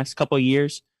for the last couple of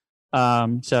years.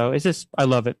 So it's just, I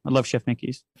love it. I love Chef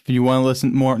Mickey's. If you want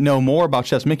to know more about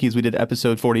Chef Mickey's, we did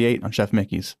episode 48 on Chef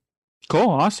Mickey's. Cool.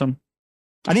 Awesome.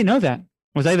 I didn't know that.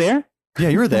 Was I there? Yeah,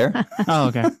 you were there. Oh,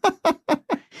 okay.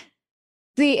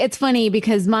 See, it's funny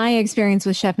because my experience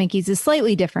with Chef Mickey's is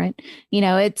slightly different. You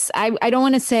know, I don't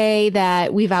want to say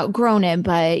that we've outgrown it,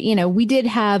 but, you know, we did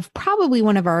have probably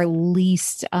one of our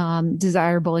least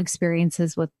desirable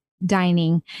experiences with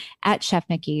dining at Chef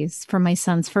Mickey's for my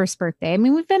son's first birthday. I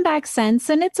mean, we've been back since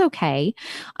and it's okay.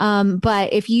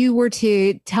 But if you were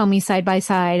to tell me side by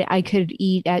side, I could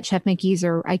eat at Chef Mickey's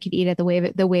or I could eat at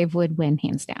the Wave would win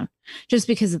hands down just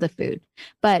because of the food.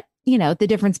 But, you know, the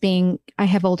difference being I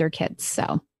have older kids.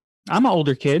 So I'm an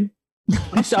older kid.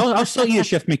 I'll still eat at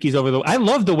Chef Mickey's I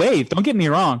love the Wave. Don't get me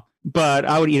wrong, but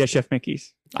I would eat at Chef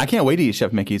Mickey's. I can't wait to eat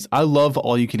Chef Mickey's. I love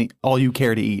all you can eat, all you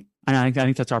care to eat. I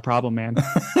think that's our problem, man.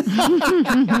 How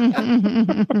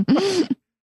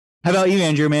about you,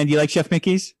 Andrew, man? Do you like Chef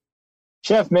Mickey's?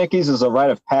 Chef Mickey's is a rite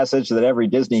of passage that every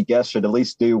Disney guest should at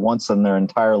least do once in their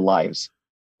entire lives.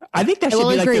 I think that should I be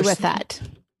will like agree with that.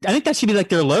 I think that should be like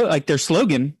their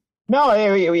slogan. No,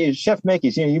 Chef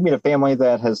Mickey's. You know, you meet a family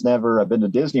that has never been to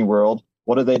Disney World.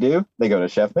 What do? They go to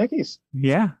Chef Mickey's.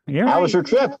 Yeah. How was your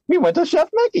trip? We went to Chef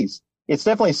Mickey's. It's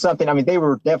definitely something. I mean, they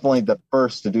were definitely the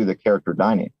first to do the character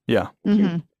dining. Yeah.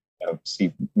 Mm-hmm.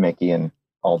 Steve, Mickey, and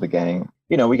all the gang.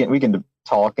 You know, we can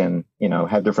talk and, you know,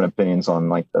 have different opinions on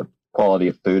like the quality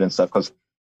of food and stuff. Because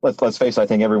let's face it, I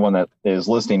think everyone that is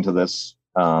listening to this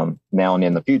now and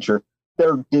in the future,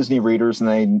 they're Disney readers and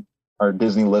they are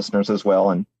Disney listeners as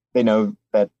well, and they know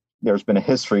that there's been a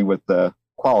history with the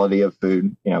quality of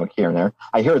food, you know, here and there.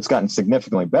 I hear it's gotten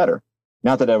significantly better.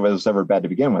 Not that it was ever bad to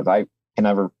begin with. I can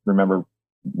never remember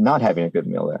not having a good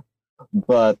meal there.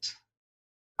 But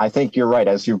I think you're right.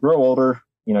 As you grow older,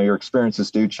 you know, your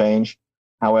experiences do change.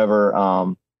 However,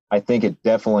 I think it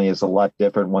definitely is a lot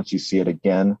different once you see it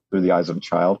again through the eyes of a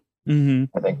child.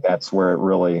 Mm-hmm. I think that's where it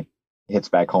really hits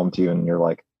back home to you, and you're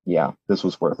like, yeah, this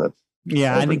was worth it.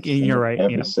 Yeah, I think you're right.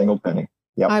 Every single penny.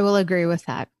 Yep. I will agree with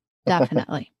that.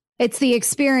 Definitely. It's the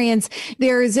experience.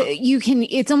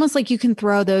 It's almost like you can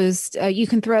throw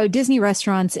Disney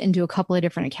restaurants into a couple of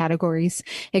different categories,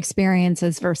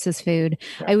 experiences versus food.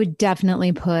 Yeah. I would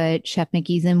definitely put Chef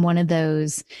Mickey's in one of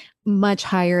those. much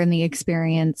higher in the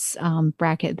experience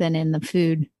bracket than in the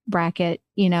food bracket.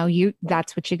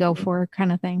 That's what you go for,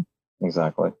 kind of thing.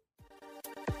 Exactly.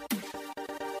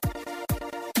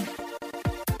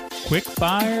 Quick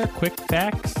fire, quick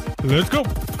facts. Let's go.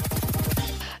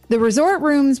 The resort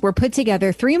rooms were put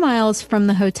together 3 miles from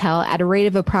the hotel at a rate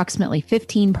of approximately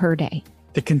 15 per day.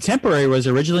 The Contemporary was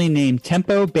originally named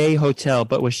Tempo Bay Hotel,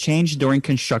 but was changed during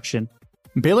construction.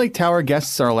 Bay Lake Tower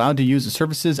guests are allowed to use the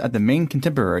services at the main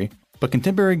Contemporary, but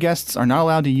Contemporary guests are not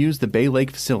allowed to use the Bay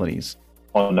Lake facilities.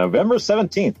 On November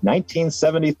 17th,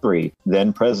 1973,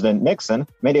 then President Nixon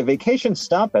made a vacation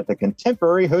stop at the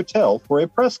Contemporary Hotel for a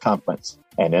press conference.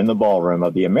 And in the ballroom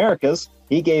of the Americas,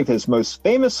 he gave his most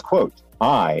famous quote,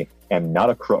 "I am not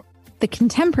a crook." The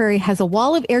Contemporary has a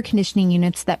wall of air conditioning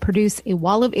units that produce a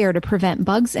wall of air to prevent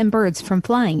bugs and birds from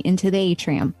flying into the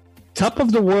atrium. Top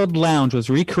of the World Lounge was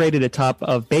recreated atop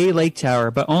of Bay Lake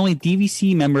Tower, but only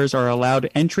DVC members are allowed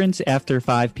entrance after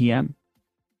 5 p.m.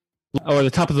 Or the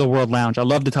Top of the World Lounge. I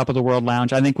love the Top of the World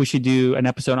Lounge. I think we should do an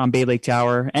episode on Bay Lake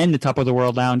Tower and the Top of the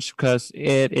World Lounge because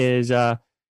it is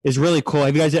really cool.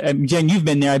 Have you guys, Jen, you've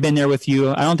been there. I've been there with you.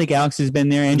 I don't think Alex has been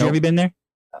there. Andrew, Nope. have you been there?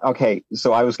 Okay,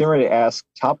 so I was getting ready to ask,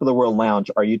 Top of the World Lounge,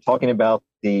 are you talking about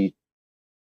the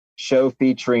show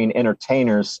featuring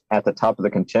entertainers at the top of the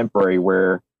Contemporary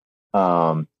where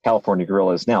California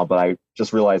Grill is now? But I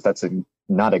just realized that's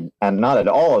not at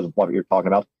all what you're talking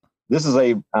about. This is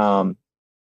a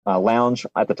lounge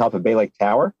at the top of Bay Lake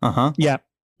Tower. Uh-huh. Yeah.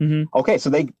 Mm-hmm. Okay, so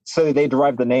they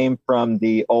derived the name from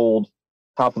the old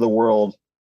Top of the World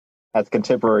at the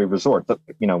Contemporary Resort,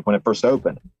 when it first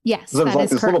opened. Yes, So it was that like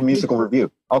is this correct. little musical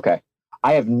review. Okay.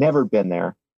 I have never been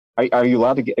there. Are you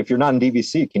allowed to get, if you're not in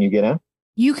DVC, can you get in?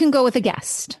 You can go with a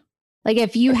guest. Like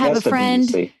if you have a guest of friend,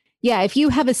 DVC. yeah, if you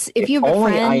have a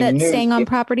only I friend that's knew- staying on if-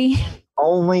 property.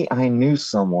 Only I knew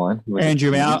someone who was Andrew,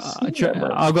 a man, DVC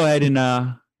member. I'll go ahead and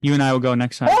you and I will go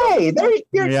next time. Hey, there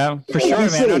you're. Yeah, for Hey, sure, man.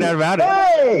 DVC. No doubt about it.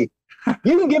 Hey,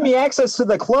 you can give me access to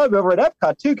the club over at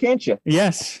Epcot too, can't you?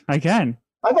 Yes, I can.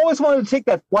 I've always wanted to take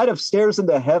that flight of stairs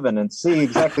into heaven and see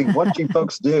exactly what you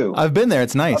folks do I've been there.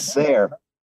 It's up nice. there.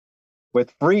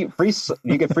 With free,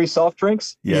 you get free soft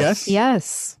drinks. Yes.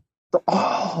 Yes.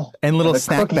 Oh, And little the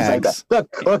snack cookies I bags. got.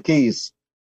 The cookies,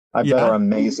 I bet Yeah. are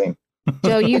amazing.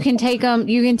 Joe, you can take them.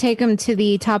 You can take them to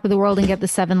the Top of the World and get the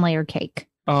 7-layer cake.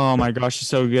 Oh my gosh, it's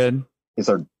so good. Is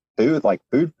there food, like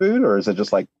food, or is it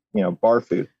just like bar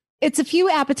food? It's a few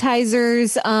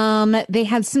appetizers. They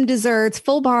have some desserts,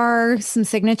 full bar, some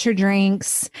signature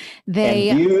drinks.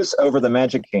 And views over the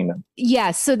Magic Kingdom.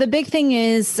 Yes. So the big thing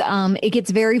is it gets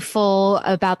very full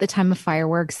about the time of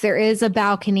fireworks. There is a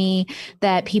balcony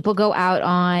that people go out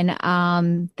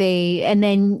on.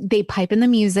 They pipe in the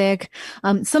music.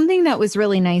 Something that was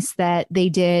really nice that they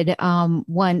did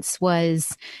once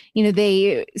was,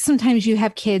 sometimes you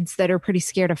have kids that are pretty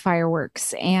scared of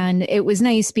fireworks. And it was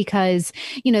nice because,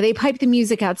 they pipe the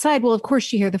music outside. Well, of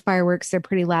course you hear the fireworks. They're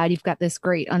pretty loud. You've got this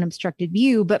great unobstructed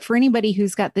view. But for anybody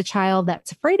who's got the child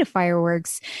that's afraid of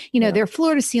fireworks, they're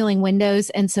floor to ceiling windows.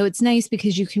 And so it's nice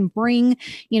because you can bring,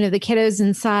 the kiddos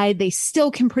inside. They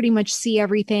still can pretty much see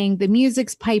everything. The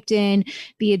music's piped in.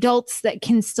 The adults that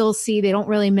can still see, they don't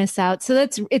really miss out. So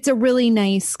it's a really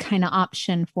nice kind of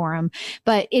option for them.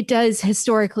 But it does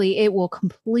historically, it will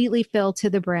completely fill to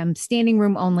the brim, standing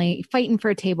room only, fighting for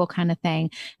a table kind of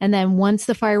thing. And then once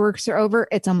the fireworks are over,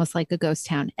 it's almost like a ghost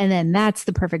town. And then that's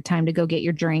the perfect time to go get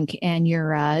your drink and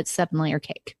your 7-layer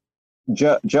cake.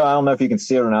 Joe, I don't know if you can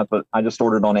see it or not, but I just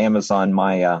ordered on Amazon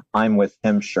my "I'm with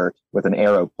him" shirt with an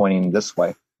arrow pointing this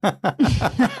way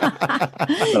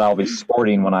that I'll be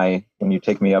sporting when you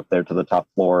take me up there to the top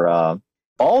floor,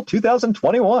 fall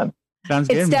 2021. Sounds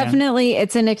good. It's man. definitely,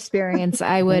 it's an experience.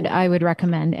 I would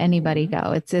recommend anybody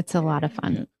go. It's a lot of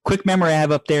fun. Quick memory I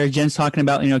have up there. Jen's talking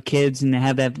about kids and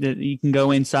have that you can go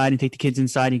inside and take the kids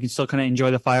inside. You can still kind of enjoy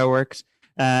the fireworks.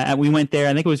 And we went there.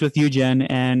 I think it was with you, Jen,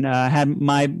 and had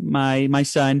my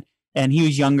son, and he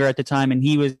was younger at the time, and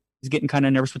he was getting kind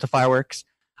of nervous with the fireworks.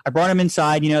 I brought him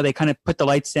inside. They kind of put the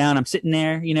lights down. I'm sitting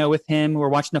there, with him. We're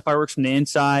watching the fireworks from the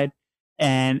inside,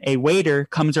 and a waiter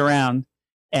comes around,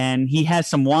 and he has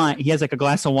some wine. He has like a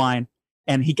glass of wine,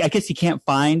 and I guess he can't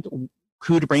find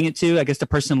who to bring it to. I guess the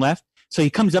person left. So he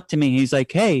comes up to me. He's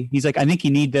like, "Hey," he's like, "I think you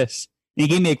need this." And he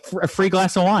gave me a free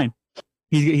glass of wine.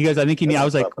 He goes, "I think you need." I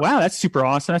was like, "Wow, that's super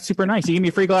awesome. That's super nice." He gave me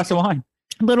a free glass of wine.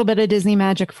 A little bit of Disney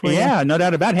magic for you. Yeah, no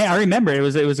doubt about it. Hey, I remember it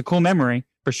was a cool memory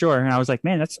for sure. And I was like,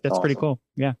 man, that's Awesome. pretty cool.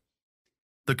 Yeah.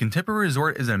 The Contemporary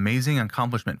Resort is an amazing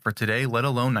accomplishment for today, let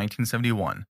alone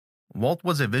 1971. Walt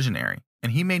was a visionary,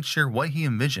 and he made sure what he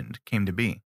envisioned came to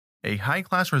be. A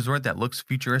high-class resort that looks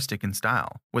futuristic in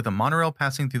style, with a monorail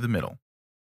passing through the middle.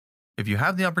 If you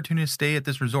have the opportunity to stay at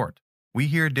this resort, we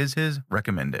here at DizHiz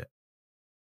recommend it.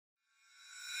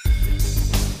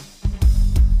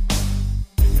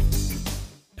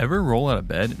 Ever roll out of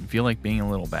bed and feel like being a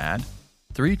little bad?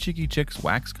 Three Cheeky Chicks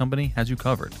Wax Company has you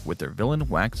covered with their Villain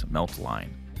Wax Melt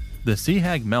line. The Sea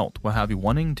Hag Melt will have you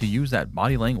wanting to use that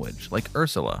body language like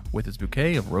Ursula with its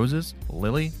bouquet of roses,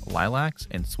 lily, lilacs,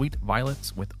 and sweet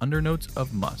violets with undernotes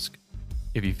of musk.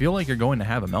 If you feel like you're going to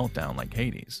have a meltdown like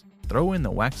Hades, throw in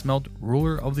the Wax Melt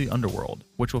Ruler of the Underworld,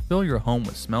 which will fill your home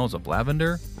with smells of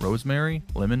lavender, rosemary,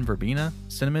 lemon verbena,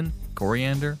 cinnamon,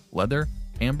 coriander, leather,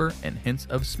 amber, and hints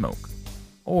of smoke.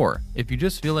 Or, if you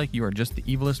just feel like you are just the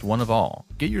evilest one of all,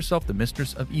 get yourself the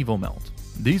Mistress of Evil Melt.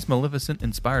 These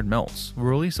Maleficent-inspired melts will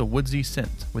release a woodsy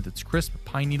scent with its crisp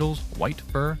pine needles, white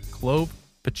fir, clove,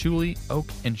 patchouli, oak,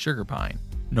 and sugar pine.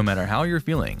 No matter how you're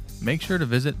feeling, make sure to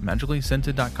visit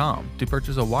magicallyscented.com to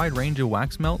purchase a wide range of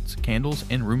wax melts, candles,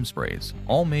 and room sprays,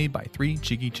 all made by Three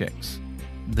Cheeky Chicks.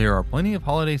 There are plenty of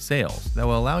holiday sales that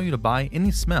will allow you to buy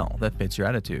any smell that fits your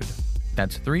attitude.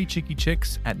 That's Three Cheeky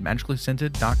Chicks at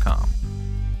magicallyscented.com.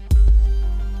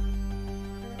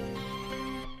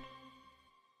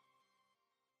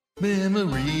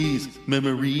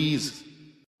 Memories.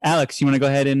 Alex, you want to go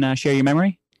ahead and share your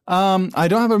memory? I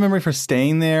don't have a memory for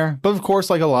staying there, but of course,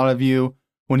 like a lot of you,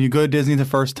 when you go to Disney the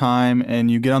first time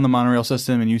and you get on the monorail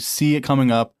system and you see it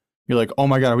coming up, you're like, oh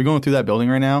my God, are we going through that building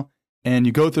right now? And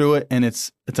you go through it, and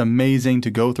it's amazing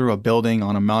to go through a building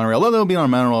on a monorail, let alone be on a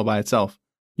monorail by itself.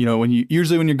 You know, when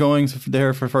you're going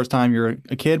there for the first time, you're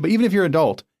a kid, but even if you're an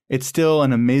adult, it's still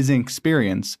an amazing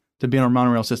experience to be on a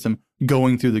monorail system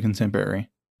going through the Contemporary.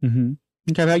 Mm-hmm.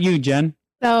 Okay, how about you, Jen?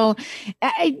 So,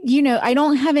 I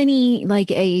don't have any like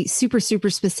a super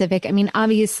specific. I mean,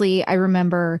 obviously, I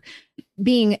remember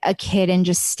being a kid and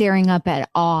just staring up at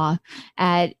awe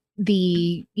at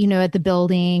the, at the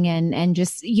building and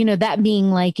just, that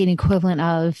being like an equivalent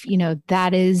of,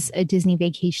 that is a Disney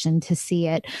vacation to see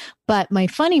it. But my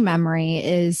funny memory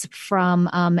is from,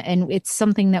 and it's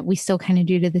something that we still kind of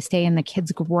do to this day, and the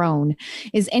kids grown,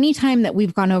 is anytime that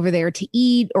we've gone over there to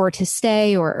eat or to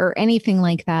stay or anything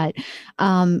like that,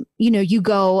 you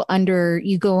go under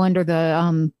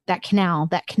the, that canal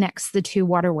that connects the two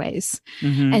waterways.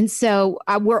 Mm-hmm. And so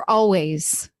we're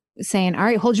always saying, all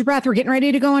right, hold your breath. We're getting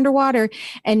ready to go underwater.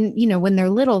 And, when they're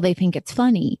little, they think it's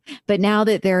funny. But now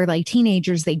that they're like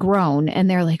teenagers, they grown and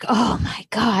they're like, oh my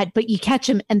God, but you catch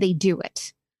them and they do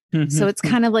it. Mm-hmm. So it's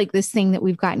kind of like this thing that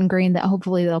we've got ingrained that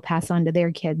hopefully they'll pass on to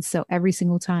their kids. So every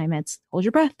single time it's hold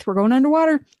your breath. We're going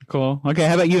underwater. Cool. Okay.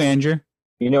 How about you, Andrew?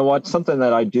 You know what? Something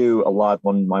that I do a lot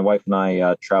when my wife and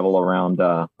I travel around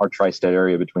our tri-state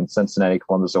area between Cincinnati,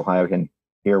 Columbus, Ohio, and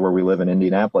here where we live in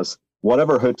Indianapolis.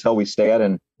 Whatever hotel we stay at,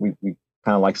 and we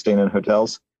kind of like staying in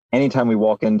hotels, anytime we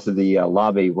walk into the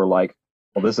lobby, we're like,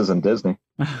 well, this isn't Disney.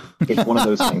 It's one of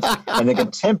those things. And the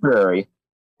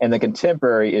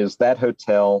Contemporary is that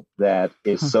hotel that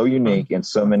is so unique in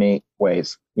so many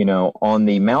ways. On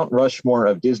the Mount Rushmore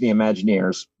of Disney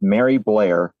Imagineers, Mary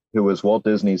Blair, who was Walt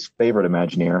Disney's favorite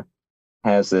Imagineer,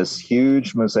 has this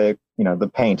huge mosaic,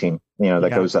 the painting, that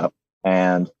goes up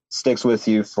and sticks with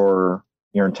you for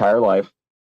your entire life.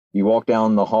 You walk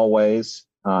down the hallways,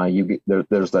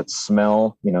 there's that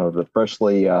smell, the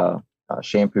freshly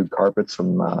shampooed carpets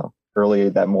from early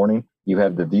that morning. You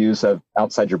have the views of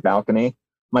outside your balcony.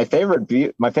 My favorite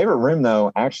room,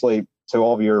 though, actually, to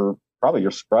all of your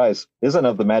surprise, isn't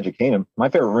of the Magic Kingdom. My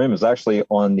favorite room is actually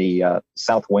on the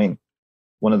south wing,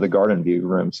 one of the garden view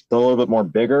rooms. They're a little bit more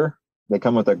bigger. They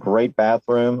come with a great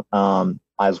bathroom,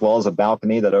 as well as a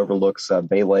balcony that overlooks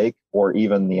Bay Lake, or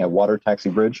even the water taxi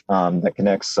bridge that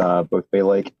connects both Bay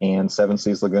Lake and Seven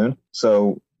Seas Lagoon.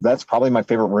 So that's probably my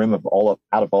favorite room out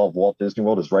of all of Walt Disney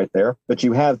World is right there. But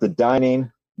you have the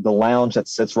dining, the lounge that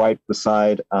sits right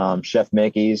beside Chef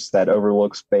Mickey's that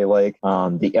overlooks Bay Lake,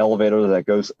 the elevator that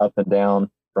goes up and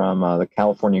down from the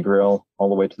California Grill all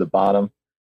the way to the bottom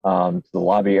to the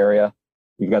lobby area.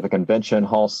 You've got the convention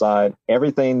hall side,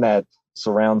 everything that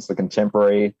surrounds the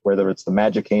Contemporary, whether it's the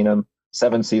Magic Kingdom,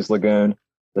 Seven Seas Lagoon,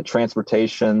 the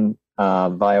transportation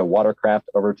via watercraft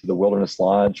over to the Wilderness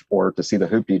Lodge, or to see the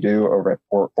Hoop-Dee-Doo over at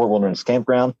Fort Wilderness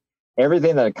Campground.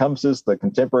 Everything that encompasses the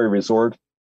Contemporary Resort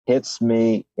hits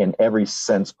me in every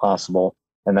sense possible,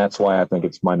 and that's why I think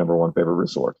it's my number one favorite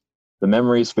resort. The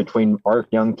memories between our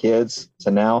young kids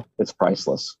to now, it's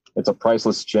priceless. It's a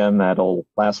priceless gem that'll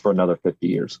last for another 50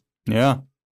 years. Yeah.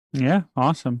 Yeah,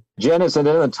 awesome. Jen is in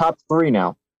the top 3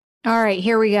 now. All right,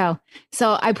 here we go.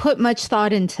 So I put much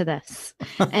thought into this,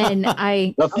 and You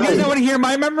guys don't want to hear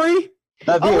my memory?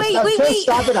 wait.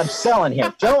 Stop it! I'm selling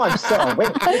here, Joe. I'm selling.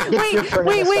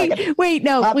 Wait.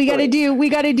 No, we got to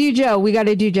do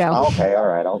Joe. Okay, all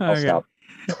right. I'll stop.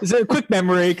 So a quick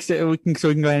memory, so we can go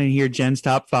ahead and hear Jen's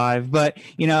top 5. But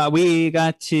we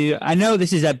got to. I know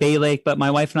this is at Bay Lake, but my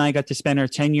wife and I got to spend our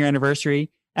 10-year anniversary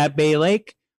at Bay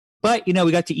Lake. But we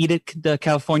got to eat at the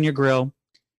California Grill.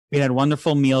 We had a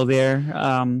wonderful meal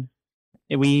there.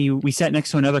 We sat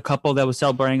next to another couple that was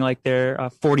celebrating like their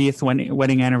 40th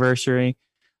wedding anniversary.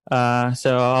 So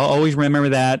I'll always remember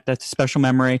that. That's a special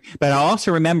memory. But I'll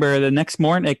also remember the next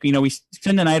morning, we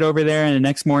spent the night over there, and the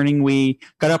next morning we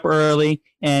got up early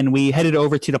and we headed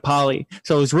over to the Poly.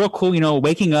 So it was real cool,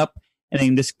 waking up and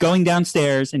then just going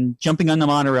downstairs and jumping on the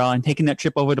monorail and taking that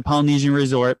trip over to Polynesian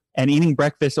Resort and eating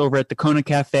breakfast over at the Kona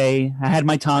Cafe. I had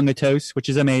my Tonga toast, which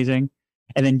is amazing.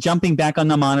 And then jumping back on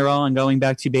the monorail and going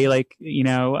back to Bay Lake,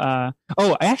 I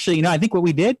think what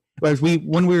we did was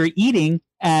when we were eating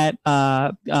at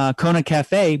Kona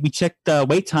Cafe, we checked the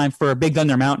wait time for Big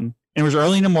Thunder Mountain. And it was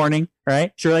early in the morning,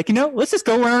 right? So we're like, let's just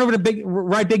go run over to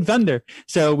ride Big Thunder.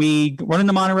 So we run in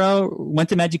the monorail, went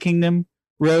to Magic Kingdom,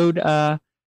 rode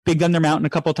Big Thunder Mountain a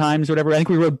couple times, whatever. I think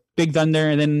we rode Big Thunder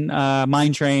and then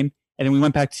Mine Train. And then we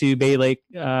went back to Bay Lake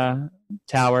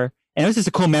Tower. And it was just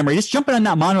a cool memory. Just jumping on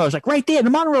that monorail. I was like, right there. The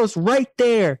monorail is right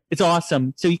there. It's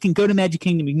awesome. So you can go to Magic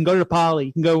Kingdom. You can go to the Poly.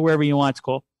 You can go wherever you want. It's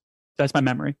cool. So that's my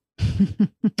memory.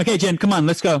 Okay, Jen, come on.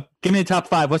 Let's go. Give me the top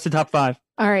 5. What's the top 5?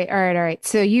 All right.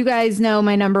 So you guys know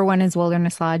my number 1 is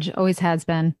Wilderness Lodge. Always has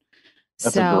been.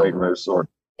 That's a great resort.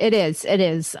 It is.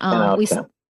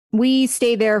 We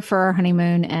stayed there for our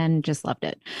honeymoon and just loved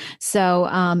it.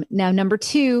 So now number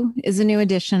 2 is a new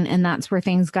addition, and that's where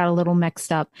things got a little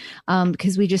mixed up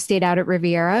because we just stayed out at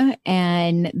Riviera,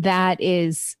 and that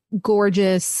is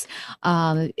gorgeous.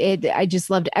 I just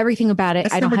loved everything about it.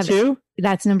 That's number 2?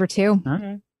 That's number 2.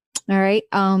 Okay. All right.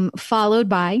 Followed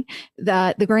by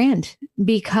the Grand,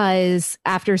 because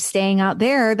after staying out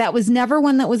there, that was never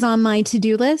one that was on my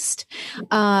to-do list.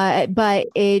 But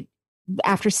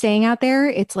after staying out there,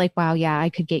 it's like, wow, yeah, I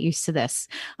could get used to this.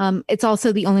 It's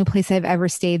also the only place I've ever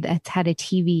stayed that's had a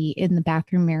TV in the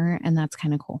bathroom mirror, and that's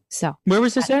kind of cool. So where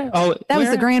was this at? Oh, that was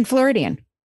the Grand Floridian.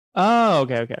 Oh,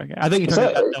 okay. I think you're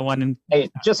talking about the one in. Hey,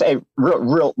 just a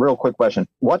real quick question.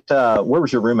 Where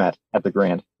was your room at the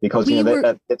Grand? Because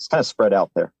it's kind of spread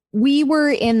out there. We were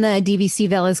in the DVC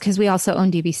villas because we also own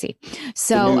DVC.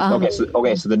 So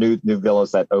so the new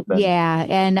villas that opened. Yeah,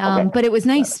 and but it was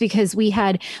nice because we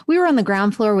were on the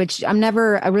ground floor, which I'm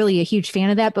never really a huge fan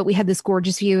of that, but we had this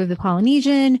gorgeous view of the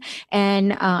Polynesian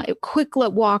and a quick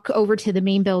walk over to the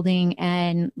main building,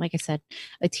 and like I said,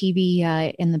 a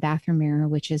TV in the bathroom mirror,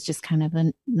 which is just kind of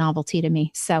a novelty to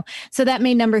me. So that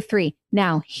made number 3.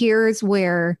 Now here's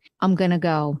where I'm gonna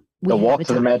go. The walk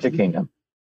to the Magic Kingdom.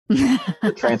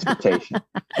 The transportation,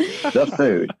 the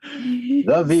food,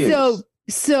 the views,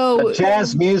 so the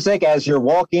jazz music as you're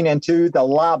walking into the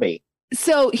lobby.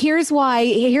 So here's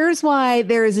why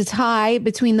there is a tie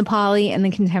between the Poly and the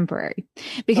Contemporary,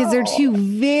 because they're two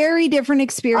very different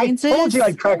experiences. I told you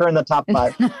I'd crack her in the top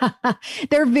 5.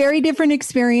 They're very different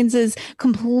experiences,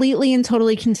 completely and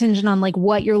totally contingent on like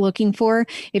what you're looking for.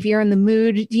 If you're in the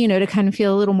mood, to kind of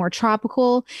feel a little more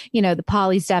tropical, the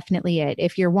Poly's definitely it.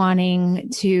 If you're wanting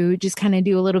to just kind of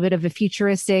do a little bit of a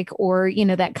futuristic or,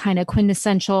 that kind of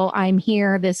quintessential, I'm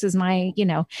here, this is my,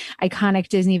 iconic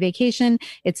Disney vacation,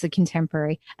 it's the Contemporary.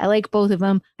 I like both of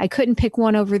them. I couldn't pick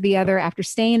one over the other after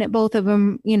staying at both of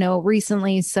them,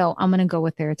 recently. So I'm going to go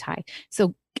with their tie.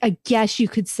 So I guess you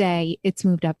could say it's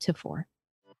moved up to 4.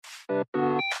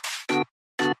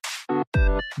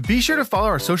 Be sure to follow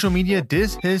our social media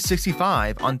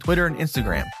DizHiz65 on Twitter and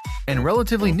Instagram. And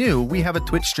relatively new, we have a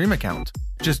Twitch stream account.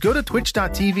 Just go to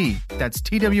twitch.tv, that's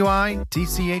TWITCH.tv,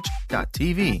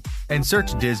 and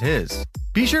search DizHiz.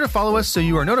 Be sure to follow us so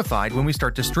you are notified when we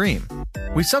start to stream.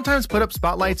 We sometimes put up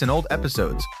spotlights and old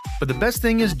episodes, but the best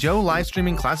thing is Joe live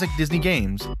streaming classic Disney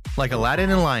games like Aladdin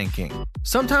and Lion King.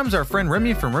 Sometimes our friend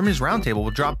Remy from Remy's Roundtable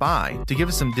will drop by to give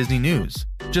us some Disney news.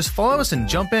 Just follow us and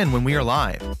jump in when we are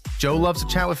live. Joe loves to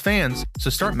chat with fans,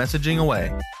 so start messaging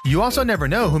away. You also never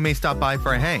know who may stop by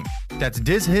for a hang. That's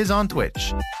DizHiz on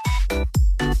Twitch.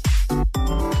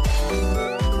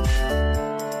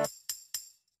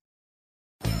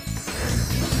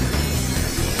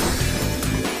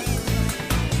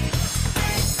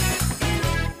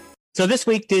 So this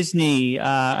week, Disney,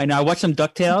 I know I watched some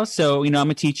DuckTales. So, I'm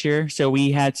a teacher. So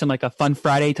we had some like a Fun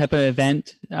Friday type of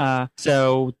event.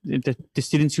 So the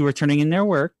students who were turning in their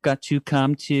work got to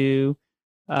come to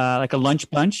like a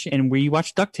lunch bunch, and we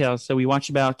watched DuckTales. So we watched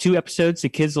about 2 episodes. The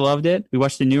kids loved it. We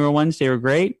watched the newer ones. They were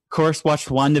great. Of course, watched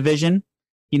WandaVision.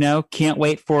 Can't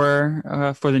wait for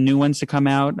the new ones to come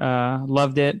out.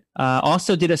 Loved it.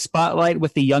 Also did a spotlight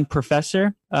with the young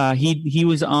professor. He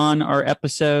was on our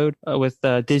episode with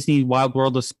Disney Wide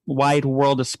World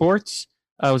of Sports.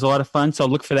 It was a lot of fun. So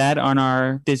look for that on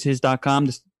our DizHiz.com.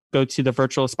 Just go to the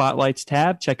virtual spotlights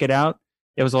tab. Check it out.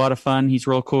 It was a lot of fun. He's a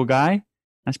real cool guy.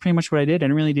 That's pretty much what I did. I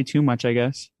didn't really do too much, I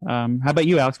guess. How about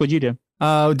you, Alex? What'd you do?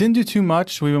 Didn't do too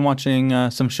much. We've been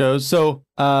watching some shows. So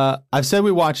I've said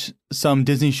we watch some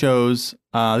Disney shows.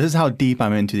 This is how deep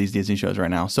I'm into these Disney shows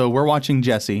right now. So we're watching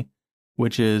Jessie,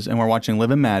 and we're watching Liv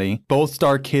and Maddie. Both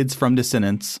star kids from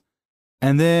Descendants.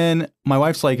 And then my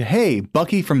wife's like, hey,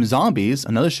 Bucky from Zombies,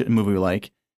 another movie we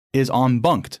like, is on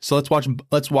Bunked. So let's watch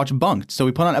Bunked. So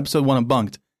we put on episode 1 of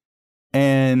Bunked.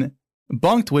 And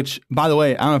Bunked, which, by the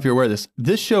way, I don't know if you're aware of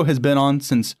this show has been on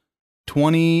since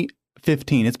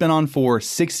 2015. It's been on for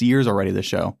 6 years already, this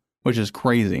show, which is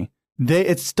crazy.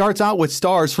 It starts out with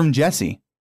stars from Jessie.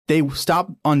 They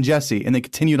stopped on Jessie and they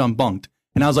continued on Bunked.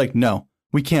 And I was like, no,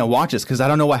 we can't watch this because I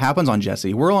don't know what happens on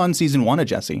Jessie. We're on season 1 of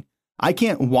Jessie. I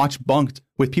can't watch Bunked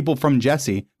with people from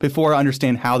Jessie before I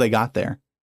understand how they got there.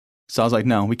 So I was like,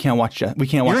 no, we can't watch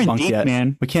Bunked yet.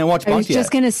 Man. We can't watch Bunked yet. I was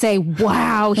just going to say,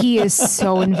 wow, he is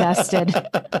so invested.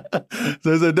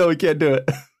 So I said, no, we can't do it.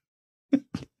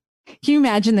 Can you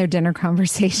imagine their dinner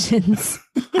conversations,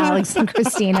 Alex and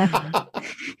Christina?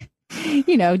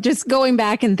 Just going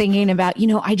back and thinking about,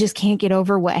 I just can't get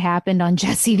over what happened on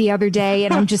Jessie the other day.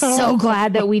 And I'm just so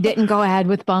glad that we didn't go ahead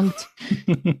with Bunked.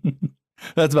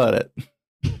 That's about it.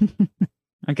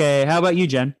 Okay. How about you,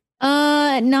 Jen?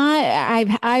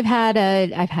 I've had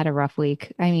a rough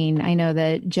week. I mean, I know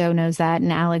that Joe knows that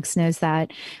and Alex knows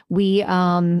that. We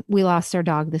lost our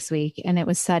dog this week and it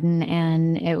was sudden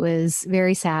and it was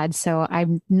very sad. So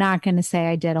I'm not going to say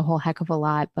I did a whole heck of a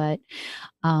lot, but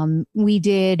we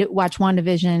did watch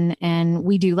WandaVision and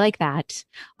we do like that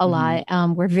a lot.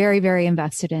 We're very, very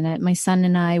invested in it. My son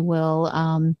and I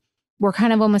we're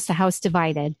kind of almost a house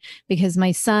divided because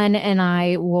my son and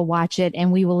I will watch it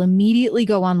and we will immediately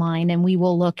go online and we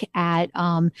will look at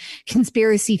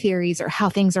conspiracy theories or how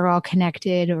things are all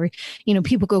connected, or,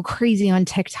 people go crazy on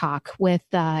TikTok with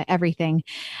everything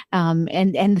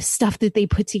and the stuff that they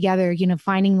put together,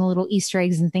 finding the little Easter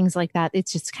eggs and things like that.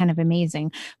 It's just kind of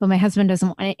amazing. But my husband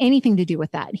doesn't want anything to do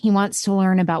with that. He wants to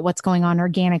learn about what's going on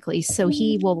organically. So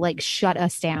he will shut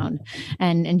us down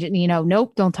and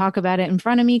nope, don't talk about it in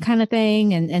front of me kind of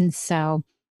thing. And so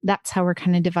that's how we're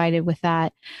kind of divided with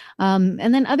that.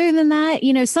 And then other than that,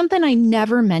 something I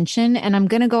never mention, and I'm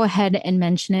going to go ahead and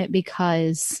mention it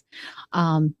because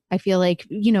I feel like,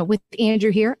 with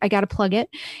Andrew here, I got to plug it.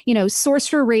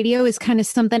 Sorcerer Radio is kind of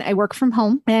something. I work from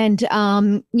home and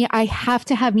I have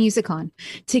to have music on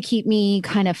to keep me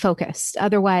kind of focused.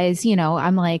 Otherwise,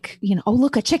 I'm like, oh,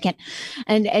 look, a chicken.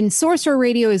 And Sorcerer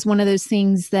Radio is one of those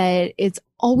things that it's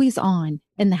always on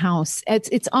in the house.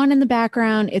 It's on in the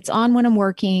background. It's on when I'm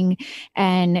working.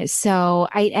 And so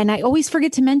I always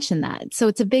forget to mention that. So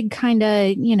it's a big kind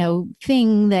of,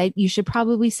 thing that you should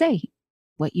probably say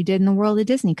what you did in the world of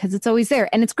Disney, because it's always there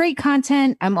and it's great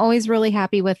content. I'm always really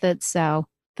happy with it. So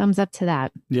thumbs up to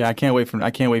that. Yeah, I can't wait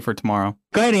for tomorrow.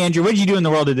 Go ahead, Andrew. What did you do in the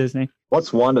world of Disney?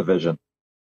 What's WandaVision?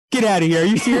 Get out of here. Are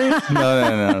you serious?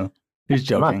 No. He's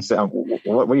joking.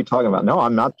 What are you talking about? No,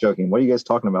 I'm not joking. What are you guys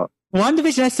talking about?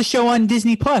 WandaVision, that's the show on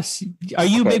Disney Plus. Are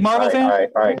you a big Marvel fan? All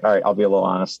right. I'll be a little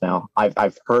honest now.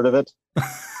 I've heard of it.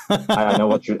 I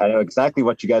know exactly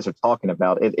what you guys are talking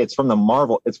about. It's from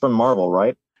Marvel. It's from Marvel,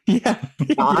 right? Yeah.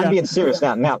 I'm being serious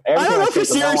now. I don't know if you're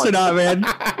serious or not, man.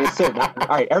 All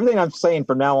right. Everything I'm saying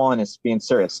from now on is being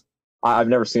serious. I've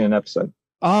never seen an episode.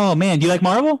 Oh man, do you like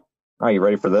Marvel? Are you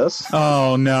ready for this?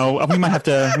 Oh no, we might have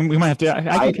to.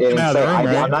 I can kick him out of the room,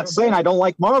 right? I'm not saying I don't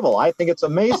like Marvel. I think it's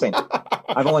amazing.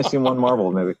 I've only seen one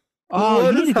Marvel movie. Oh,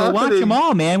 you need to go watch them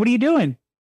all, man. What are you doing?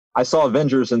 I saw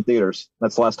Avengers in theaters.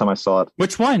 That's the last time I saw it.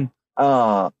 Which one?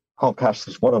 Oh gosh,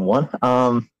 there's more than one.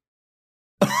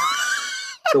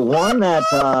 The one that,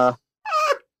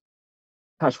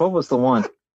 what was the one?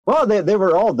 Well, they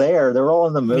were all there. They were all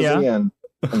in the movie and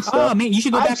stuff. Oh man, you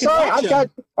should go back and watch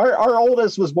them. Our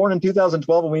oldest was born in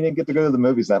 2012, and we didn't get to go to the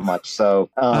movies that much. So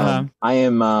I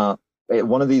am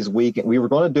one of these weekends. We were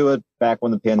going to do it back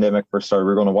when the pandemic first started.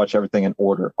 We were going to watch everything in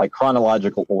order, like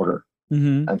chronological order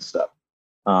and stuff.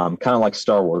 Kind of like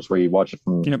Star Wars, where you watch it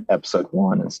from episode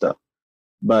 1 and stuff.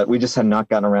 But we just had not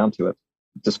gotten around to it.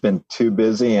 Just been too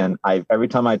busy, and every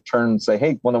time I turn and say,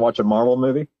 "Hey, want to watch a Marvel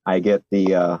movie?" I get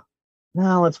the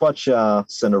no, let's watch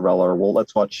Cinderella, or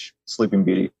let's watch Sleeping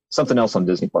Beauty, something else on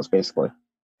Disney Plus, basically.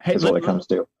 Is what it comes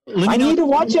to. I need to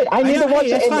watch it. I need to watch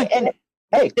it,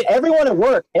 Hey, everyone at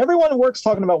work's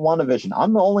talking about WandaVision.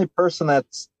 I'm the only person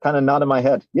that's kind of nodding my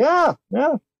head. Yeah.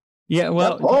 Yeah,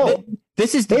 well, Oh.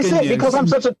 this is the They good say news. because I'm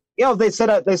such a they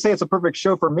say it's a perfect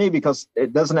show for me because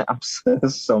it doesn't.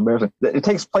 This is so embarrassing. It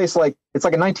takes place it's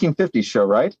like a 1950s show,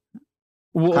 right?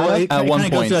 Well, it At one kinda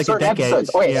goes point. through like a Certain decade.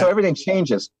 episodes. Okay, Yeah. so everything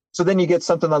changes. So then you get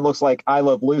something that looks like I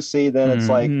Love Lucy. Then it's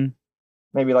like Mhm.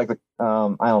 maybe like the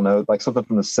I don't know, like something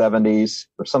from the 70s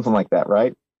or something like that,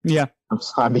 right? Yeah.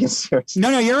 I'm being serious.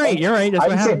 No, you're right. You're right. That's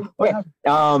what happened.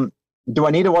 Okay. Do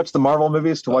I need to watch the Marvel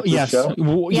movies to watch this Yes. show?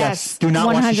 Yes. Yes, Do not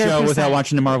watch the show 100%. without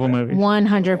watching the Marvel movie.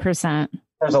 100%.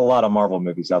 There's a lot of Marvel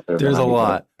movies out there. There's that I a need to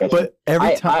lot, catch. but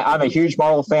every time I'm a huge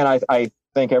Marvel fan. I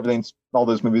think all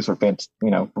those movies are from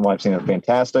what I've seen, are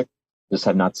fantastic. Just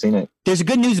have not seen it. There's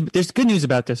good news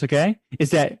about this, okay?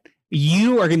 Is that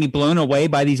you are going to be blown away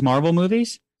by these Marvel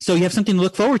movies. So you have something to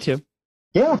look forward to.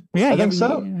 Yeah, Yeah, I think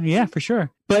so. Yeah, for sure.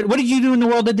 But what did you do in the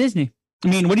world of Disney? I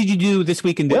mean, what did you do this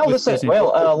week in Disney?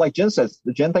 Like Jen says,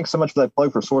 Jen, thanks so much for that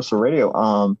plug for Sorcerer Radio.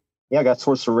 I got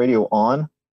Sorcerer Radio on,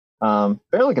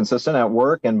 fairly consistent at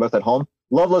work and both at home.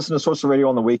 Love listening to Sorcerer Radio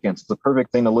on the weekends. It's the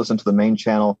perfect thing to listen to the main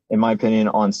channel, in my opinion,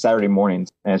 on Saturday mornings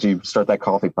as you start that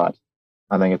coffee pot.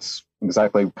 I think it's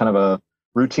exactly kind of a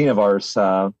routine of ours.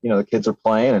 The kids are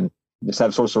playing and just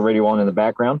have Sorcerer Radio on in the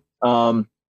background.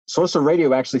 Sorcerer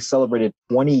Radio actually celebrated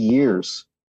 20 years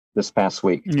this past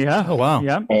week. Yeah. Oh wow.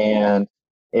 Yeah. And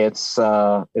it's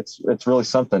really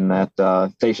something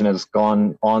that station has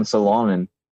gone on so long and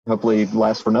hopefully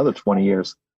lasts for another 20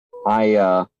 years.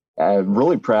 I'm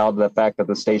really proud of the fact that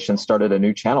the station started a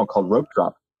new channel called Rope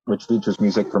Drop, which features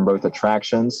music from both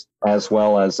attractions as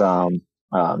well as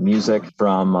music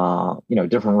from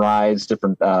different rides,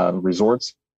 different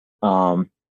resorts.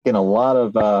 Getting a lot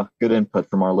of good input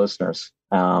from our listeners.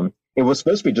 It was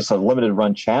supposed to be just a limited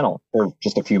run channel for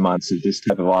just a few months of this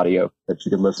type of audio that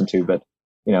you could listen to, but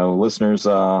listeners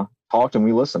talked and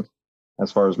we listened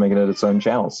as far as making it its own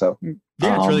channel. So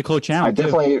Yeah, it's a really cool channel. I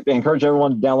definitely encourage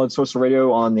everyone to download Sorcerer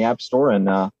Radio on the App Store and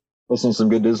listen to some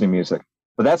good Disney music.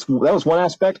 But that was one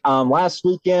aspect. Last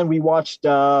weekend we watched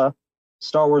Star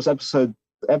Wars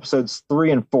episodes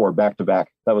 3 and 4 back to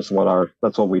back. That's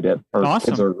what we did. Our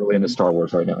Awesome. kids are really into Star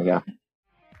Wars right now. Yeah.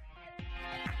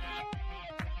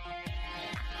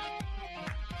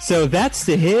 So that's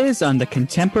the His on the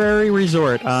Contemporary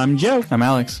Resort. I'm Joe. I'm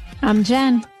Alex. I'm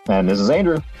Jen. And this is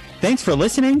Andrew. Thanks for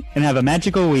listening and have a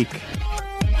magical week.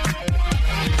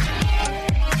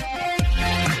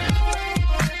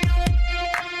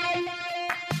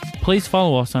 Please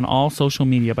follow us on all social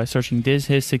media by searching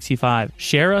DizHiz65.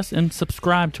 Share us and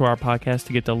subscribe to our podcast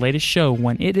to get the latest show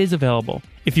when it is available.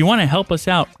 If you want to help us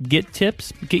out, get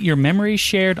tips, get your memories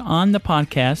shared on the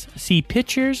podcast, see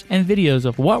pictures and videos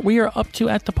of what we are up to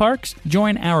at the parks,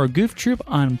 join our goof troop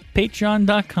on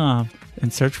patreon.com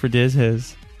and search for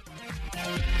DizHiz.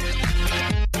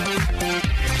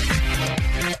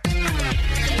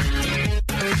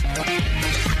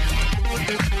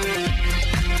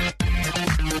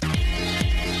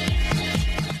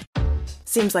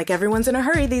 Seems like everyone's in a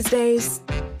hurry these days.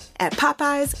 At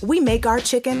Popeyes, we make our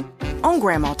chicken on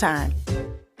Grandma time.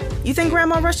 You think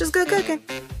Grandma rushes good cooking?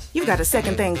 You've got a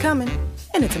second thing coming,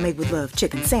 and it's a made-with-love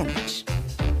chicken sandwich.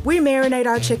 We marinate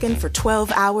our chicken for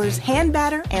 12 hours, hand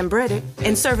batter and bread it,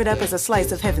 and serve it up as a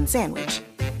slice of heaven sandwich.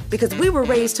 Because we were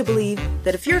raised to believe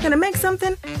that if you're gonna make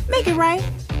something, make it right,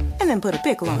 and then put a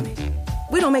pickle on it.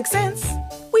 We don't make sense,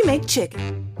 we make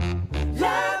chicken.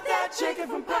 Love that chicken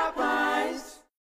from Popeyes.